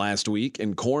Corn last week,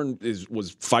 and Corn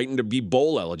was fighting to be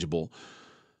bowl eligible.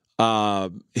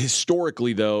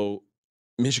 Historically, though,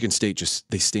 Michigan State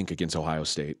they stink against Ohio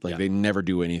State. They never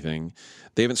do anything.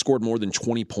 They haven't scored more than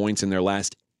 20 points in their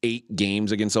last 8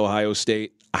 games against Ohio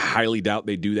State. I highly doubt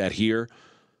they do that here.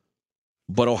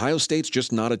 But Ohio State's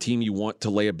just not a team you want to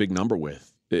lay a big number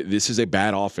with. This is a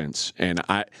bad offense, and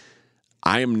I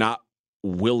am not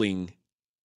willing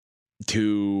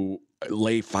to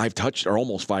lay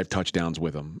almost 5 touchdowns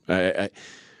with them.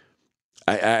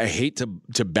 I hate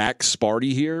to back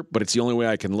Sparty here, but it's the only way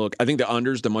I can look. I think the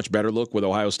under's the much better look with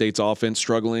Ohio State's offense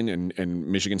struggling and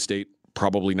Michigan State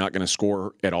probably not going to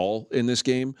score at all in this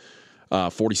game.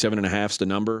 47.5 is the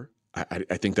number.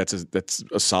 I think that's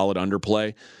a solid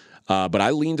underplay. But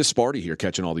I lean to Sparty here,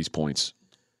 catching all these points.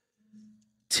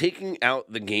 Taking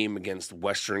out the game against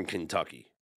Western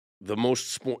Kentucky, the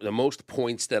most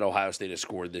points that Ohio State has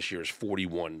scored this year is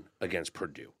 41 against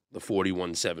Purdue, the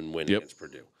 41-7 win against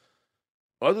Purdue.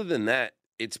 Other than that,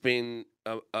 it's been,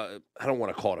 I don't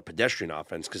want to call it a pedestrian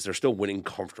offense because they're still winning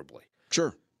comfortably.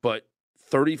 Sure. But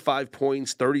 35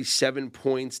 points, 37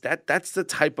 points, that's the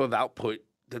type of output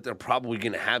that they're probably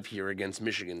going to have here against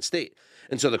Michigan State.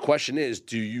 And so the question is,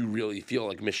 do you really feel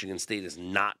like Michigan State is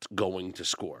not going to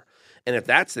score? And if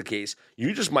that's the case,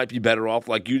 you just might be better off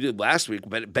like you did last week,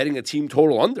 betting a team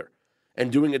total under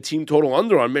and doing a team total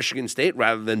under on Michigan State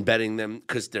rather than betting them,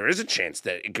 because there is a chance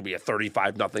that it could be a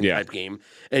 35-0 type game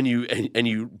and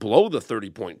you blow the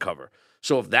 30-point cover.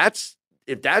 So if that's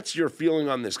your feeling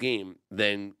on this game,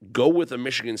 then go with a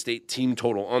Michigan State team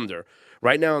total under.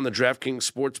 Right now on the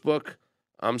DraftKings Sportsbook,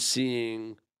 I'm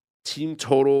seeing team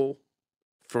total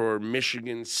for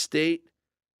Michigan State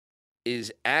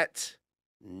is at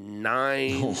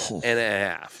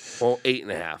 9.5. Well,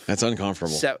 8.5. That's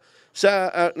uncomfortable.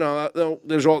 No,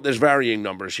 there's varying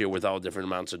numbers here with all different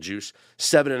amounts of juice.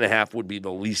 7.5 would be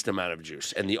the least amount of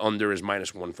juice, and the under is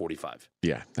minus 145.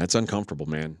 Yeah, that's uncomfortable,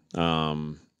 man. I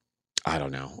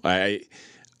don't know. I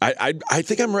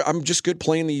think I'm just good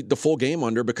playing the full game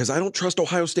under because I don't trust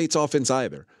Ohio State's offense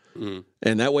either. Mm-hmm.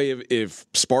 And that way,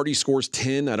 if Sparty scores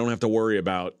 10, I don't have to worry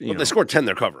about. If they score 10,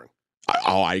 they're covering.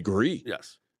 I agree.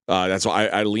 Yes. That's why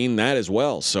I lean that as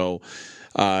well. So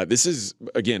this is,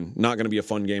 again, not going to be a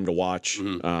fun game to watch,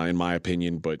 in my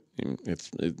opinion. But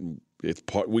it's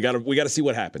part. We got to see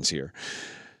what happens here.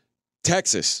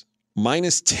 Texas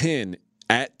minus 10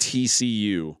 at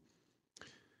TCU.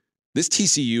 This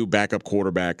TCU backup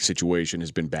quarterback situation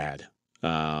has been bad.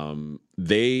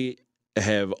 They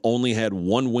have only had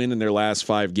one win in their last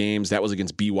 5 games. That was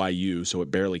against BYU, so it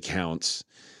barely counts.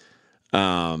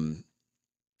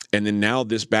 And then now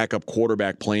this backup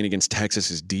quarterback playing against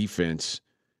Texas's defense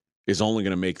is only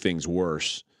going to make things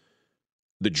worse.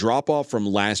 The drop-off from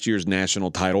last year's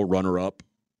national title runner-up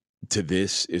to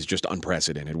this is just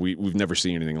unprecedented. We've never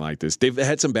seen anything like this. They've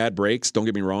had some bad breaks, don't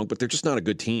get me wrong, but they're just not a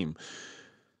good team.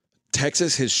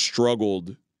 Texas has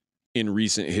struggled in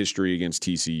recent history against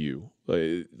TCU.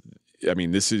 I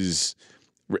mean, this is,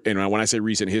 and when I say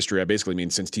recent history, I basically mean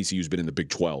since TCU's been in the Big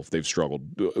 12, they've struggled.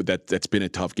 That's been a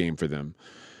tough game for them.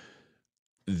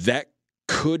 That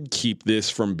could keep this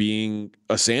from being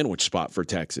a sandwich spot for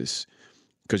Texas.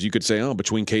 Because you could say,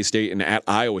 between K-State and at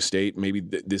Iowa State, maybe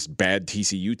this bad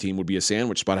TCU team would be a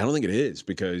sandwich spot. I don't think it is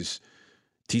because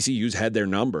TCU's had their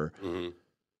number. Mm-hmm.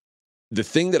 The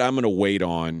thing that I'm going to wait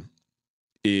on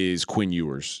is Quinn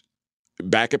Ewers.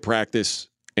 Back at practice,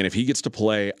 and if he gets to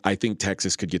play, I think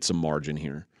Texas could get some margin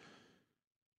here.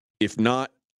 If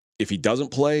not, if he doesn't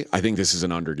play, I think this is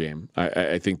an under game.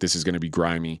 I think this is going to be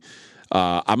grimy.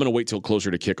 I'm going to wait till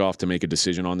closer to kickoff to make a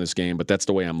decision on this game, but that's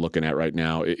the way I'm looking at right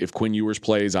now. If Quinn Ewers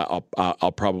plays,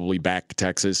 I'll probably back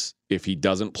Texas. If he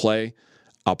doesn't play,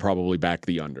 I'll probably back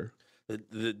the under.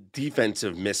 The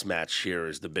defensive mismatch here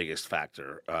is the biggest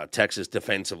factor. Texas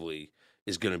defensively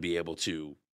is going to be able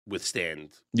to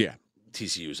withstand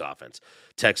TCU's offense.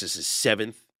 Texas is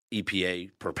 7th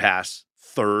EPA per pass,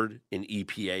 3rd in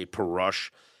EPA per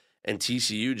rush, and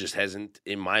TCU just hasn't,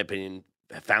 in my opinion,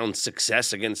 found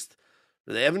success against.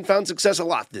 They haven't found success a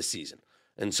lot this season,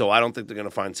 and so I don't think they're going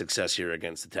to find success here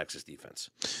against the Texas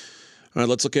defense. All right,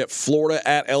 let's look at Florida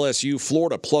at LSU.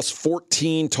 Florida plus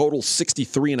 14, total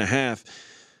 63.5.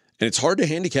 And it's hard to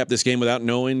handicap this game without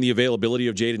knowing the availability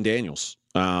of Jaden Daniels.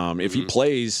 If he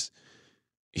plays,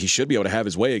 he should be able to have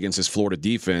his way against this Florida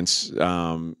defense.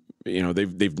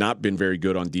 They've not been very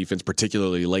good on defense,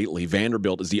 particularly lately.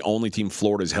 Vanderbilt is the only team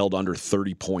Florida has held under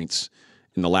 30 points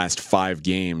in the last 5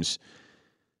 games.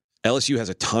 LSU has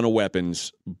a ton of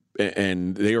weapons,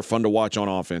 and they are fun to watch on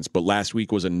offense. But last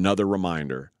week was another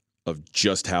reminder of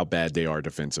just how bad they are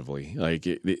defensively. Like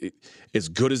as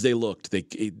good as they looked,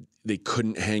 they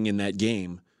couldn't hang in that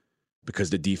game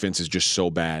because the defense is just so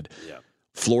bad. Yeah.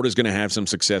 Florida's going to have some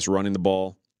success running the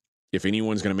ball. If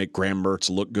anyone's going to make Graham Mertz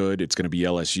look good, it's going to be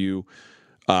LSU.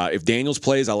 If Daniels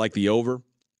plays, I like the over.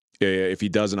 If he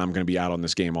doesn't, I'm going to be out on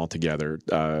this game altogether.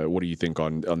 What do you think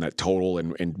on that total?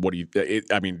 And what do you?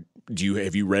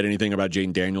 Have you read anything about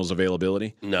Jaden Daniels'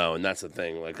 availability? No, and that's the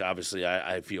thing. Like, obviously,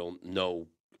 I feel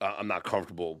I'm not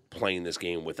comfortable playing this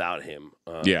game without him.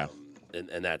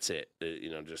 And that's it.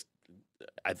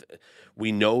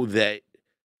 We know that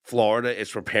Florida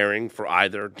is preparing for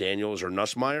either Daniels or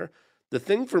Nussmeier. The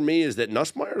thing for me is that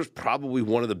Nussmeier is probably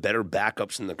one of the better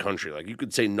backups in the country. Like, you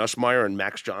could say Nussmeier and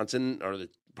Max Johnson are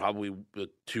probably the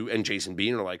two, and Jason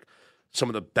Bean are like some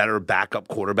of the better backup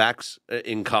quarterbacks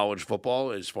in college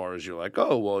football. As far as you're like,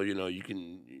 oh well, you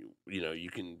can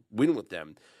win with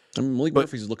them. I mean, Malik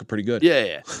Murphy's looking pretty good.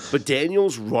 Yeah. But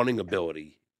Daniel's running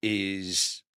ability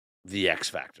is the X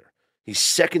factor. He's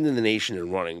second in the nation in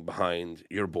running behind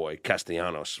your boy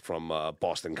Castellanos from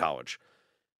Boston College.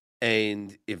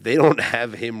 And if they don't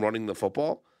have him running the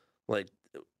football, like,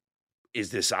 is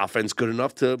this offense good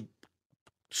enough to,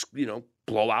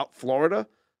 blow out Florida?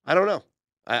 I don't know.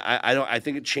 I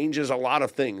think it changes a lot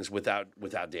of things without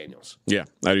Daniels. Yeah,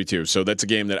 I do too. So that's a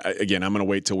game that, again, I'm going to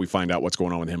wait till we find out what's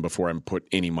going on with him before I put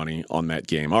any money on that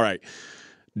game. All right,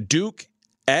 Duke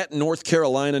at North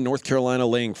Carolina. North Carolina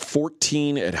laying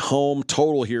 14 at home.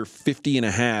 Total here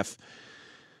 50.5.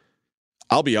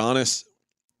 I'll be honest.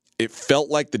 It felt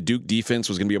like the Duke defense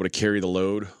was going to be able to carry the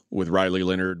load with Riley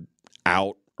Leonard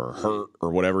out or hurt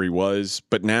or whatever he was.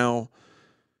 But now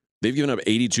they've given up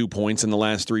 82 points in the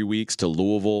last 3 weeks to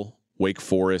Louisville, Wake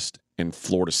Forest, and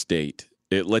Florida State.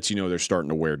 It lets you know they're starting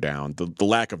to wear down. The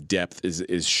lack of depth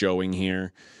is showing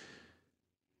here.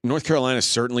 North Carolina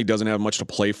certainly doesn't have much to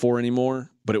play for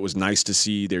anymore, but it was nice to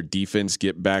see their defense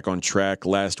get back on track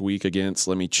last week against,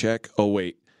 let me check. Oh,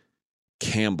 wait,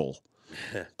 Campbell.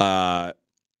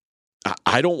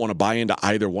 I don't want to buy into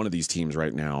either one of these teams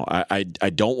right now. I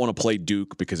don't want to play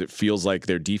Duke because it feels like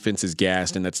their defense is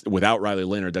gassed, and that's without Riley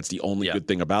Leonard. That's the only good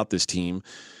thing about this team.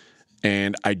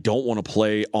 And I don't want to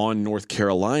play on North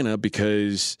Carolina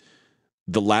because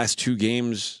the last 2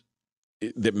 games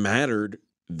that mattered,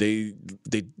 they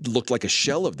looked like a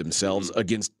shell of themselves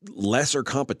against lesser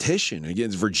competition,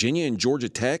 against Virginia and Georgia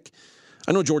Tech.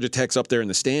 I know Georgia Tech's up there in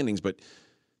the standings, but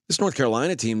this North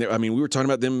Carolina team, we were talking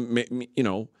about them,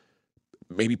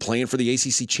 maybe playing for the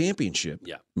ACC championship.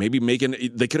 Yeah. Maybe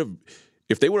they could have,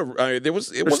 if they would have, they're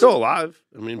still alive.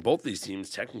 I mean, both these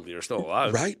teams technically are still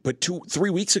alive. Right. But 3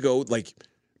 weeks ago, like,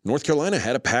 North Carolina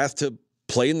had a path to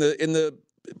play in the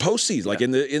postseason, like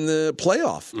in the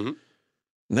playoff. Mm-hmm.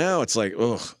 Now it's like,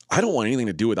 I don't want anything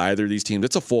to do with either of these teams.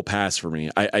 It's a full pass for me.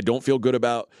 I don't feel good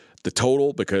about the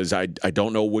total because I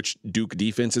don't know which Duke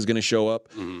defense is going to show up.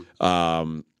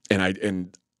 Mm-hmm.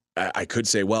 And I could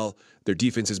say, well, their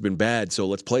defense has been bad, so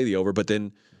let's play the over. But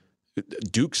then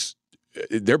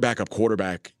their backup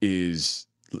quarterback is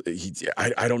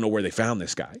I don't know where they found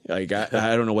this guy. Like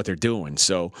I don't know what they're doing.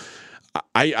 So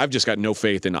I've just got no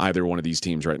faith in either one of these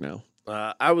teams right now.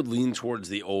 I would lean towards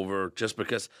the over just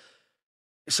because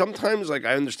sometimes, like,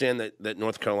 I understand that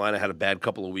North Carolina had a bad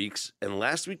couple of weeks, and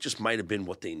last week just might have been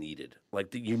what they needed.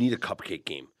 Like, you need a cupcake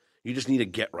game. You just need a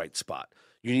get-right spot.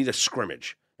 You need a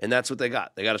scrimmage. And that's what they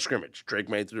got. They got a scrimmage. Drake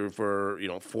made through for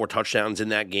 4 touchdowns in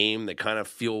that game. They kind of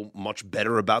feel much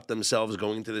better about themselves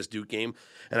going into this Duke game.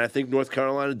 And I think North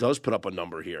Carolina does put up a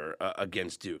number here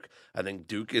against Duke. I think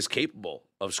Duke is capable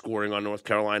of scoring on North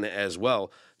Carolina as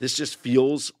well. This just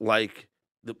feels like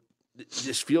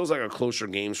a closer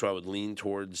game, so I would lean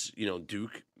towards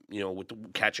Duke,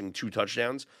 with catching 2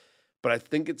 touchdowns. But I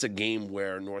think it's a game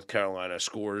where North Carolina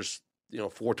scores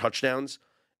 4 touchdowns,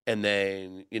 and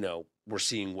then we're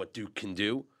seeing what Duke can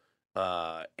do.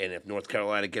 And if North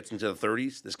Carolina gets into the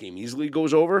 30s, this game easily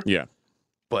goes over. Yeah.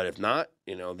 But if not,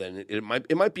 then it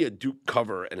might be a Duke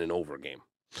cover and an over game.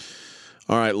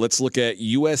 All right, let's look at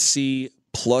USC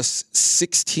plus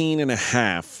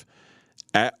 16.5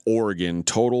 at Oregon.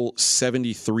 Total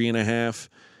 73.5.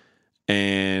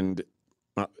 And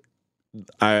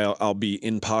I'll be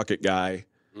in pocket guy.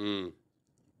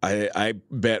 I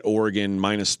bet Oregon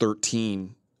minus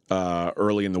 13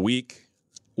 early in the week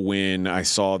when I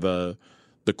saw the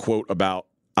quote about,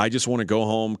 I just want to go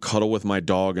home, cuddle with my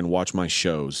dog, and watch my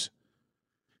shows.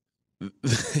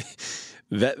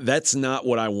 That's not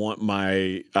what I want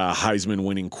my Heisman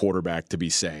winning quarterback to be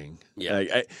saying.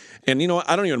 Yeah. And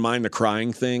I don't even mind the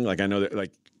crying thing. Like, I know that,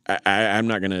 like, I'm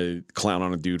not going to clown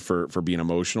on a dude for being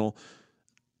emotional.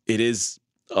 It is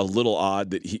a little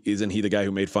odd that isn't he the guy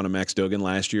who made fun of Max Duggan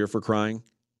last year for crying?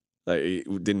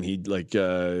 Didn't he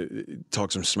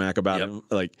talk some smack about him?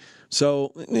 Like,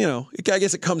 so, I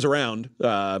guess it comes around.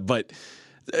 But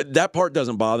that part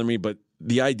doesn't bother me. But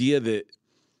the idea that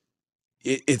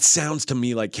it sounds to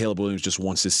me like Caleb Williams just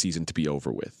wants this season to be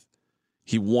over with.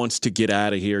 He wants to get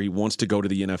out of here. He wants to go to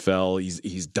the NFL.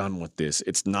 He's done with this.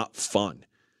 It's not fun.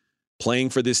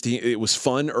 Playing for this team, it was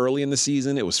fun early in the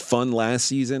season. It was fun last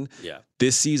season. Yeah.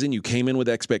 This season, you came in with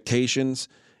expectations.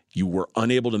 You were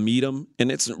unable to meet them,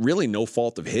 and it's really no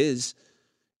fault of his.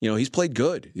 He's played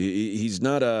good. He's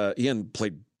not he hadn't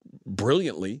played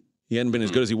brilliantly. He hadn't been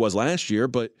as good as he was last year,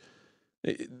 but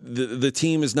the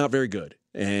team is not very good,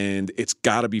 and it's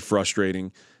got to be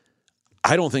frustrating.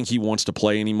 I don't think he wants to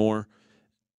play anymore.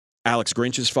 Alex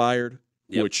Grinch is fired,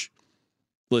 which,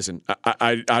 listen,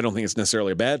 I don't think it's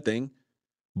necessarily a bad thing,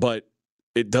 but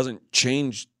it doesn't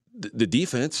change the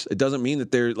defense. It doesn't mean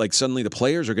that they're like suddenly the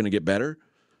players are going to get better.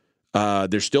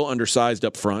 They're still undersized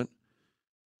up front,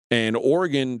 and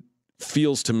Oregon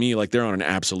feels to me like they're on an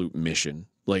absolute mission.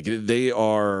 Like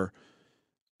they're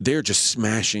just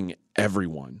smashing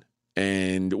everyone,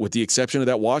 and with the exception of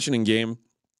that Washington game,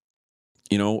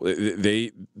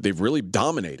 they've really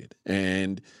dominated.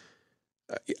 And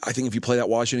I think if you play that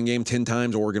Washington game 10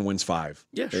 times, Oregon wins 5.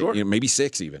 Yeah, sure. Maybe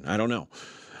 6 even. I don't know.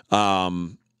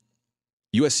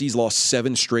 USC's lost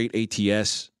 7 straight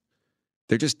ATS.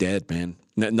 They're just dead, man.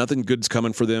 Nothing good's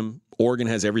coming for them. Oregon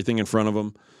has everything in front of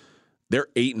them. They're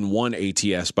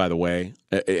 8-1 ATS, by the way,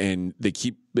 and they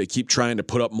keep trying to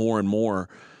put up more and more.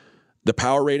 The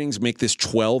power ratings make this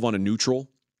 12 on a neutral.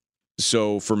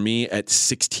 So for me, at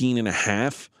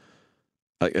 16.5,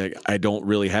 I don't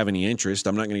really have any interest.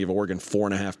 I'm not going to give Oregon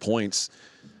 4.5 points,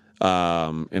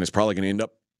 and it's probably going to end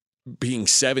up being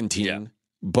 17. Yeah.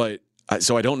 But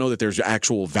so I don't know that there's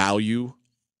actual value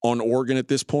on Oregon at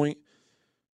this point.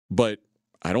 But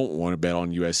I don't want to bet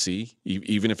on USC.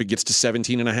 Even if it gets to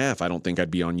 17.5, I don't think I'd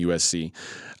be on USC.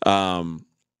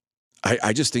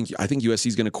 I think USC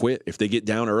is going to quit. If they get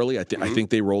down early, I think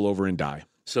they roll over and die.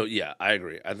 So, yeah, I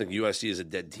agree. I think USC is a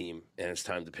dead team, and it's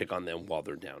time to pick on them while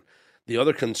they're down. The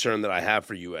other concern that I have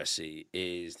for USC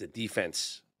is the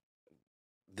defense.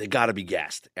 They got to be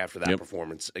gassed after that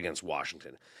performance against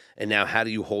Washington. And now how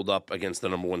do you hold up against the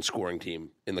number 1 scoring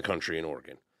team in the country in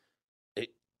Oregon?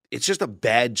 It's just a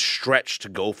bad stretch to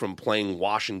go from playing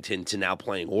Washington to now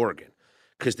playing Oregon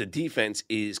because the defense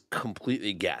is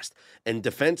completely gassed. And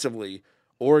defensively,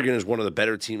 Oregon is one of the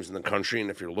better teams in the country. And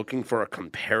if you're looking for a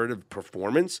comparative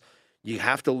performance, you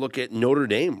have to look at Notre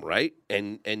Dame, right?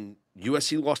 And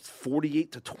USC lost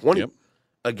 48-20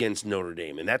 against Notre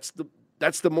Dame. And that's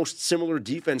the most similar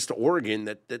defense to Oregon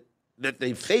that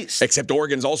they've faced. Except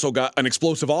Oregon's also got an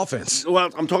explosive offense. Well,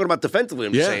 I'm talking about defensively,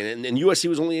 I'm just saying. And USC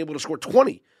was only able to score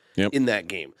 20 in that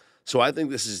game. So I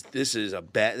think this is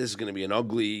going to be an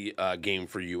ugly game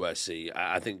for USC.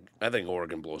 I think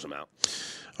Oregon blows them out.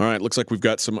 All right, looks like we've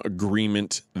got some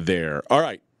agreement there. All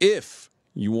right, if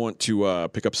you want to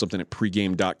pick up something at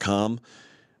pregame.com,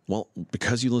 well,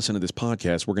 because you listen to this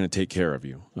podcast, we're going to take care of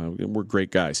you. We're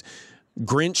great guys.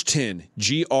 Grinch 10,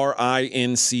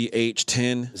 Grinch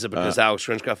 10. Is it because Alex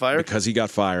Grinch got fired? Because he got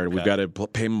fired. Okay. We've got to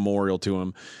pay memorial to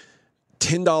him.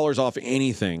 $10 off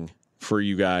anything for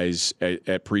you guys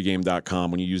at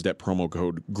pregame.com when you use that promo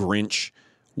code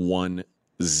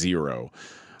Grinch10.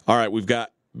 All right, we've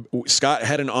got Scott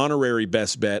had an honorary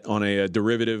best bet on a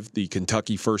derivative, the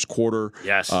Kentucky first quarter,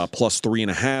 plus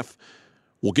 3.5.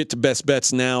 We'll get to best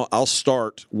bets now. I'll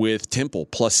start with Temple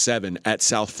plus 7 at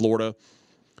South Florida.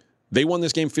 They won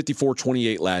this game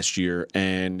 54-28 last year,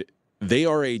 and they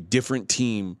are a different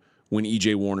team when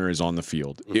E.J. Warner is on the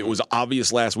field. Mm-hmm. It was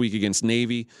obvious last week against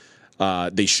Navy.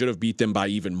 They should have beat them by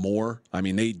even more. I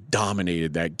mean, they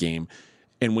dominated that game.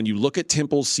 And when you look at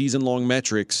Temple's season-long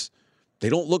metrics, they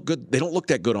don't look good. They don't look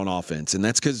that good on offense, and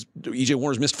that's because E.J.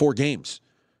 Warner's missed 4 games.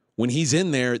 When he's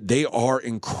in there, they are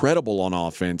incredible on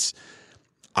offense.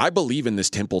 I believe in this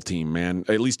Temple team, man,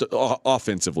 at least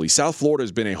offensively. South Florida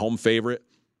has been a home favorite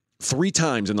 3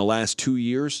 times in the last 2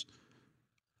 years,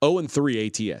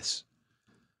 0-3 ATS.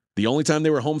 The only time they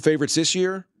were home favorites this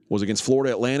year was against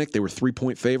Florida Atlantic. They were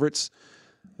 3-point favorites.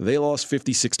 They lost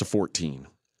 56-14.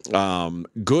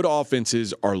 Good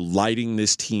offenses are lighting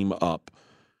this team up.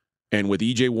 And with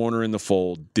E.J. Warner in the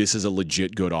fold, this is a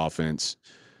legit good offense.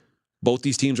 Both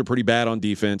these teams are pretty bad on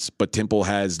defense, but Temple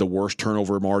has the worst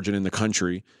turnover margin in the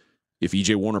country. If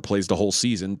E.J. Warner plays the whole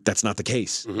season, that's not the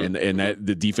case. And that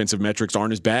the defensive metrics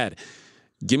aren't as bad.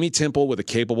 Give me Temple with a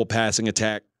capable passing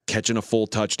attack, catching a full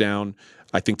touchdown.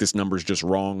 I think this number's just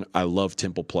wrong. I love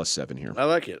Temple +7 here. I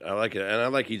like it. And I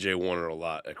like E.J. Warner a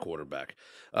lot at quarterback.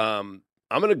 I'm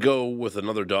going to go with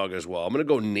another dog as well. I'm going to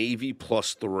go Navy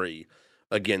 +3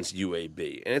 against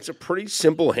UAB. And it's a pretty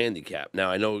simple handicap. Now,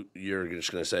 I know you're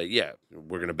just going to say, yeah,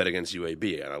 we're going to bet against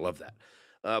UAB, and I love that.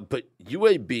 But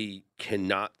UAB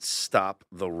cannot stop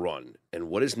the run. And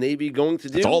what is Navy going to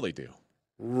do? That's all they do.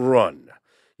 Run.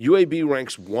 UAB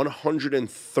ranks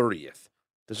 130th.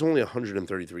 There's only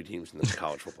 133 teams in this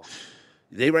college football.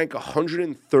 They rank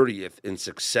 130th in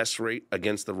success rate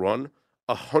against the run,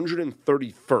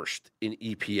 131st in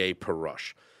EPA per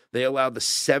rush. They allow the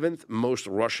 7th most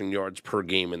rushing yards per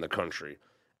game in the country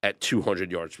at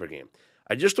 200 yards per game.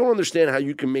 I just don't understand how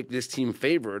you can make this team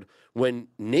favored when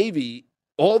Navy,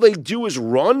 all they do is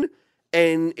run,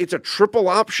 and it's a triple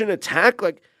option attack.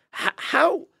 Like,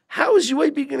 how is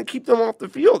UAB going to keep them off the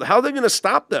field? How are they going to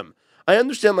stop them? I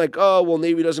understand, like, oh, well,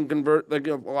 Navy doesn't convert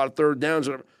a lot of third downs.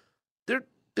 Or whatever.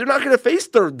 They're not going to face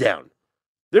third down.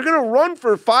 They're going to run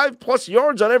for 5+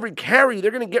 yards on every carry.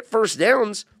 They're going to get first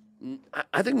downs.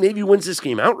 I think Navy wins this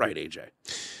game outright, AJ.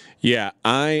 Yeah,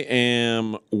 I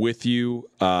am with you.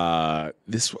 I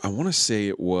want to say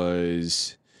it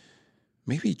was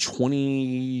maybe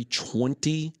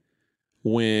 2020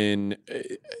 when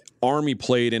Army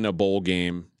played in a bowl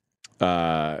game.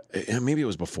 Maybe it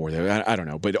was before that. I don't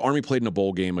know. But Army played in a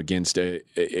bowl game against a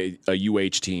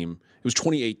UH team. It was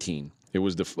 2018. It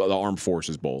was the Armed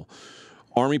Forces Bowl.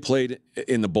 Army played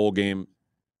in the bowl game,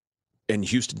 and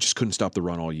Houston just couldn't stop the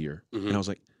run all year. Mm-hmm. And I was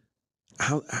like,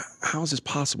 how is this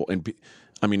possible? And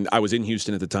I mean, I was in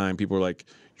Houston at the time. People were like,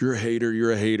 you're a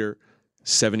hater.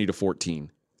 70-14.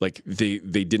 Like they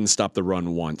didn't stop the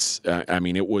run once. I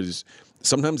mean, it was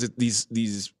sometimes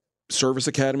these service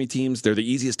academy teams, they're the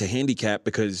easiest to handicap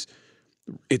because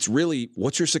it's really,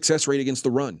 what's your success rate against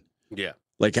the run? Yeah.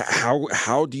 Like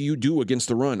how do you do against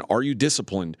the run? Are you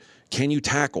disciplined? Can you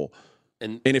tackle?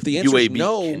 And if the answer UAB is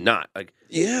no, cannot. Like,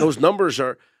 those numbers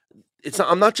are. It's not.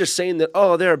 I'm not just saying that.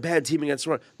 Oh, they're a bad team against the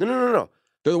run. No.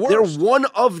 They're the worst. They're one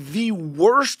of the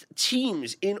worst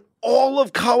teams in all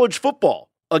of college football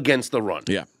against the run.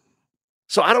 Yeah.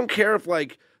 So I don't care if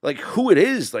like who it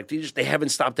is. Like they haven't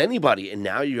stopped anybody, and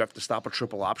now you have to stop a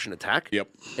triple option attack. Yep.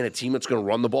 And a team that's going to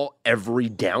run the ball every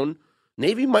down.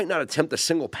 Navy might not attempt a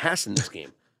single pass in this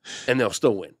game, and they'll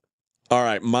still win. All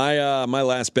right, my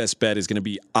last best bet is going to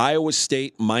be Iowa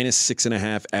State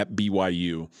 -6.5 at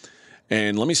BYU.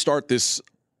 And let me start this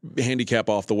handicap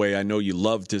off the way I know you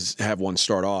love to have one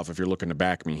start off if you're looking to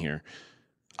back me here.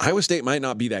 Iowa State might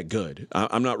not be that good.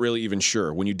 I'm not really even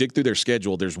sure. When you dig through their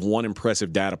schedule, there's one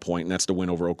impressive data point, and that's the win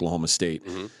over Oklahoma State.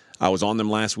 Mm-hmm. I was on them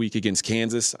last week against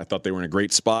Kansas. I thought they were in a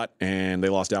great spot, and they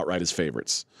lost outright as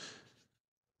favorites.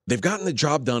 They've gotten the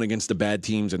job done against the bad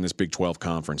teams in this Big 12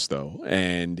 conference, though.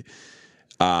 And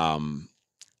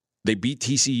they beat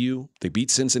TCU, they beat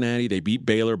Cincinnati, they beat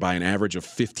Baylor by an average of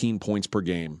 15 points per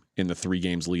game in the 3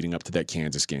 games leading up to that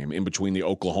Kansas game, in between the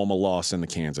Oklahoma loss and the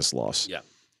Kansas loss. Yeah.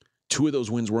 2 of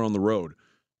those wins were on the road.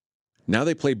 Now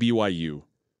they play BYU,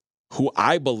 who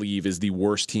I believe is the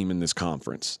worst team in this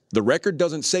conference. The record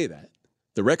doesn't say that.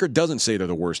 The record doesn't say they're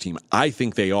the worst team. I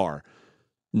think they are.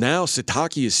 Now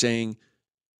Sataki is saying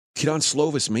Keaton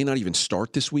Slovis may not even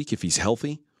start this week if he's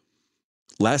healthy.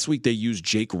 Last week, they used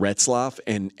Jake Retzlaff,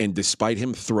 and despite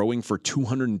him throwing for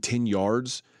 210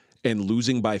 yards and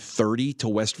losing by 30 to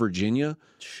West Virginia,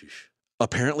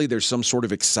 apparently there's some sort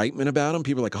of excitement about him.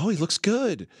 People are like, oh, he looks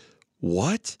good.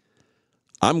 What?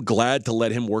 I'm glad to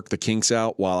let him work the kinks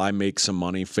out while I make some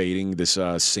money fading this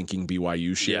sinking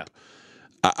BYU ship.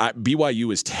 Yeah.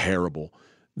 BYU is terrible.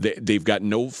 They've got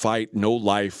no fight, no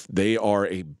life. They are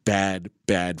a bad,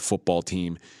 bad football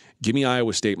team. Give me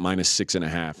Iowa State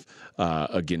 -6.5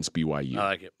 against BYU. I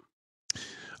like it.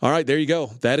 All right, there you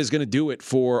go. That is going to do it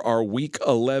for our Week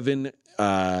 11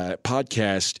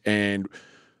 podcast. And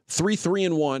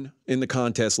 3-1 in the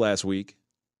contest last week.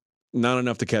 Not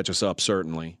enough to catch us up,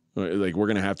 certainly. Like we're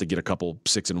going to have to get a couple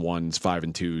 6-1s,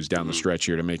 5-2s down the stretch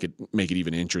here to make it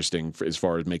even interesting as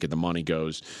far as making the money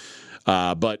goes.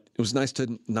 But it was nice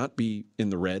to not be in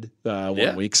the red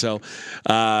one week. So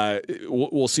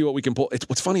we'll see what we can pull.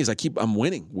 What's funny is I'm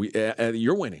winning.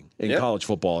 You're winning in college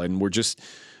football, and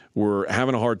we're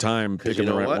having a hard time picking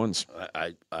the right ones.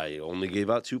 I only gave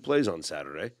out 2 plays on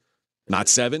Saturday. Not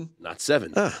 7? Not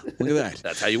 7. Look at that.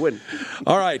 That's how you win.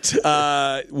 All right.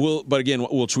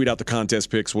 We'll tweet out the contest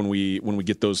picks when we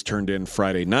get those turned in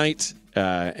Friday night.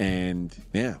 And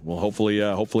yeah, we'll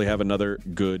hopefully have another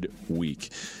good week.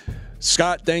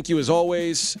 Scott, thank you as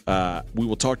always. We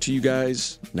will talk to you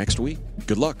guys next week.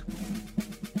 Good luck.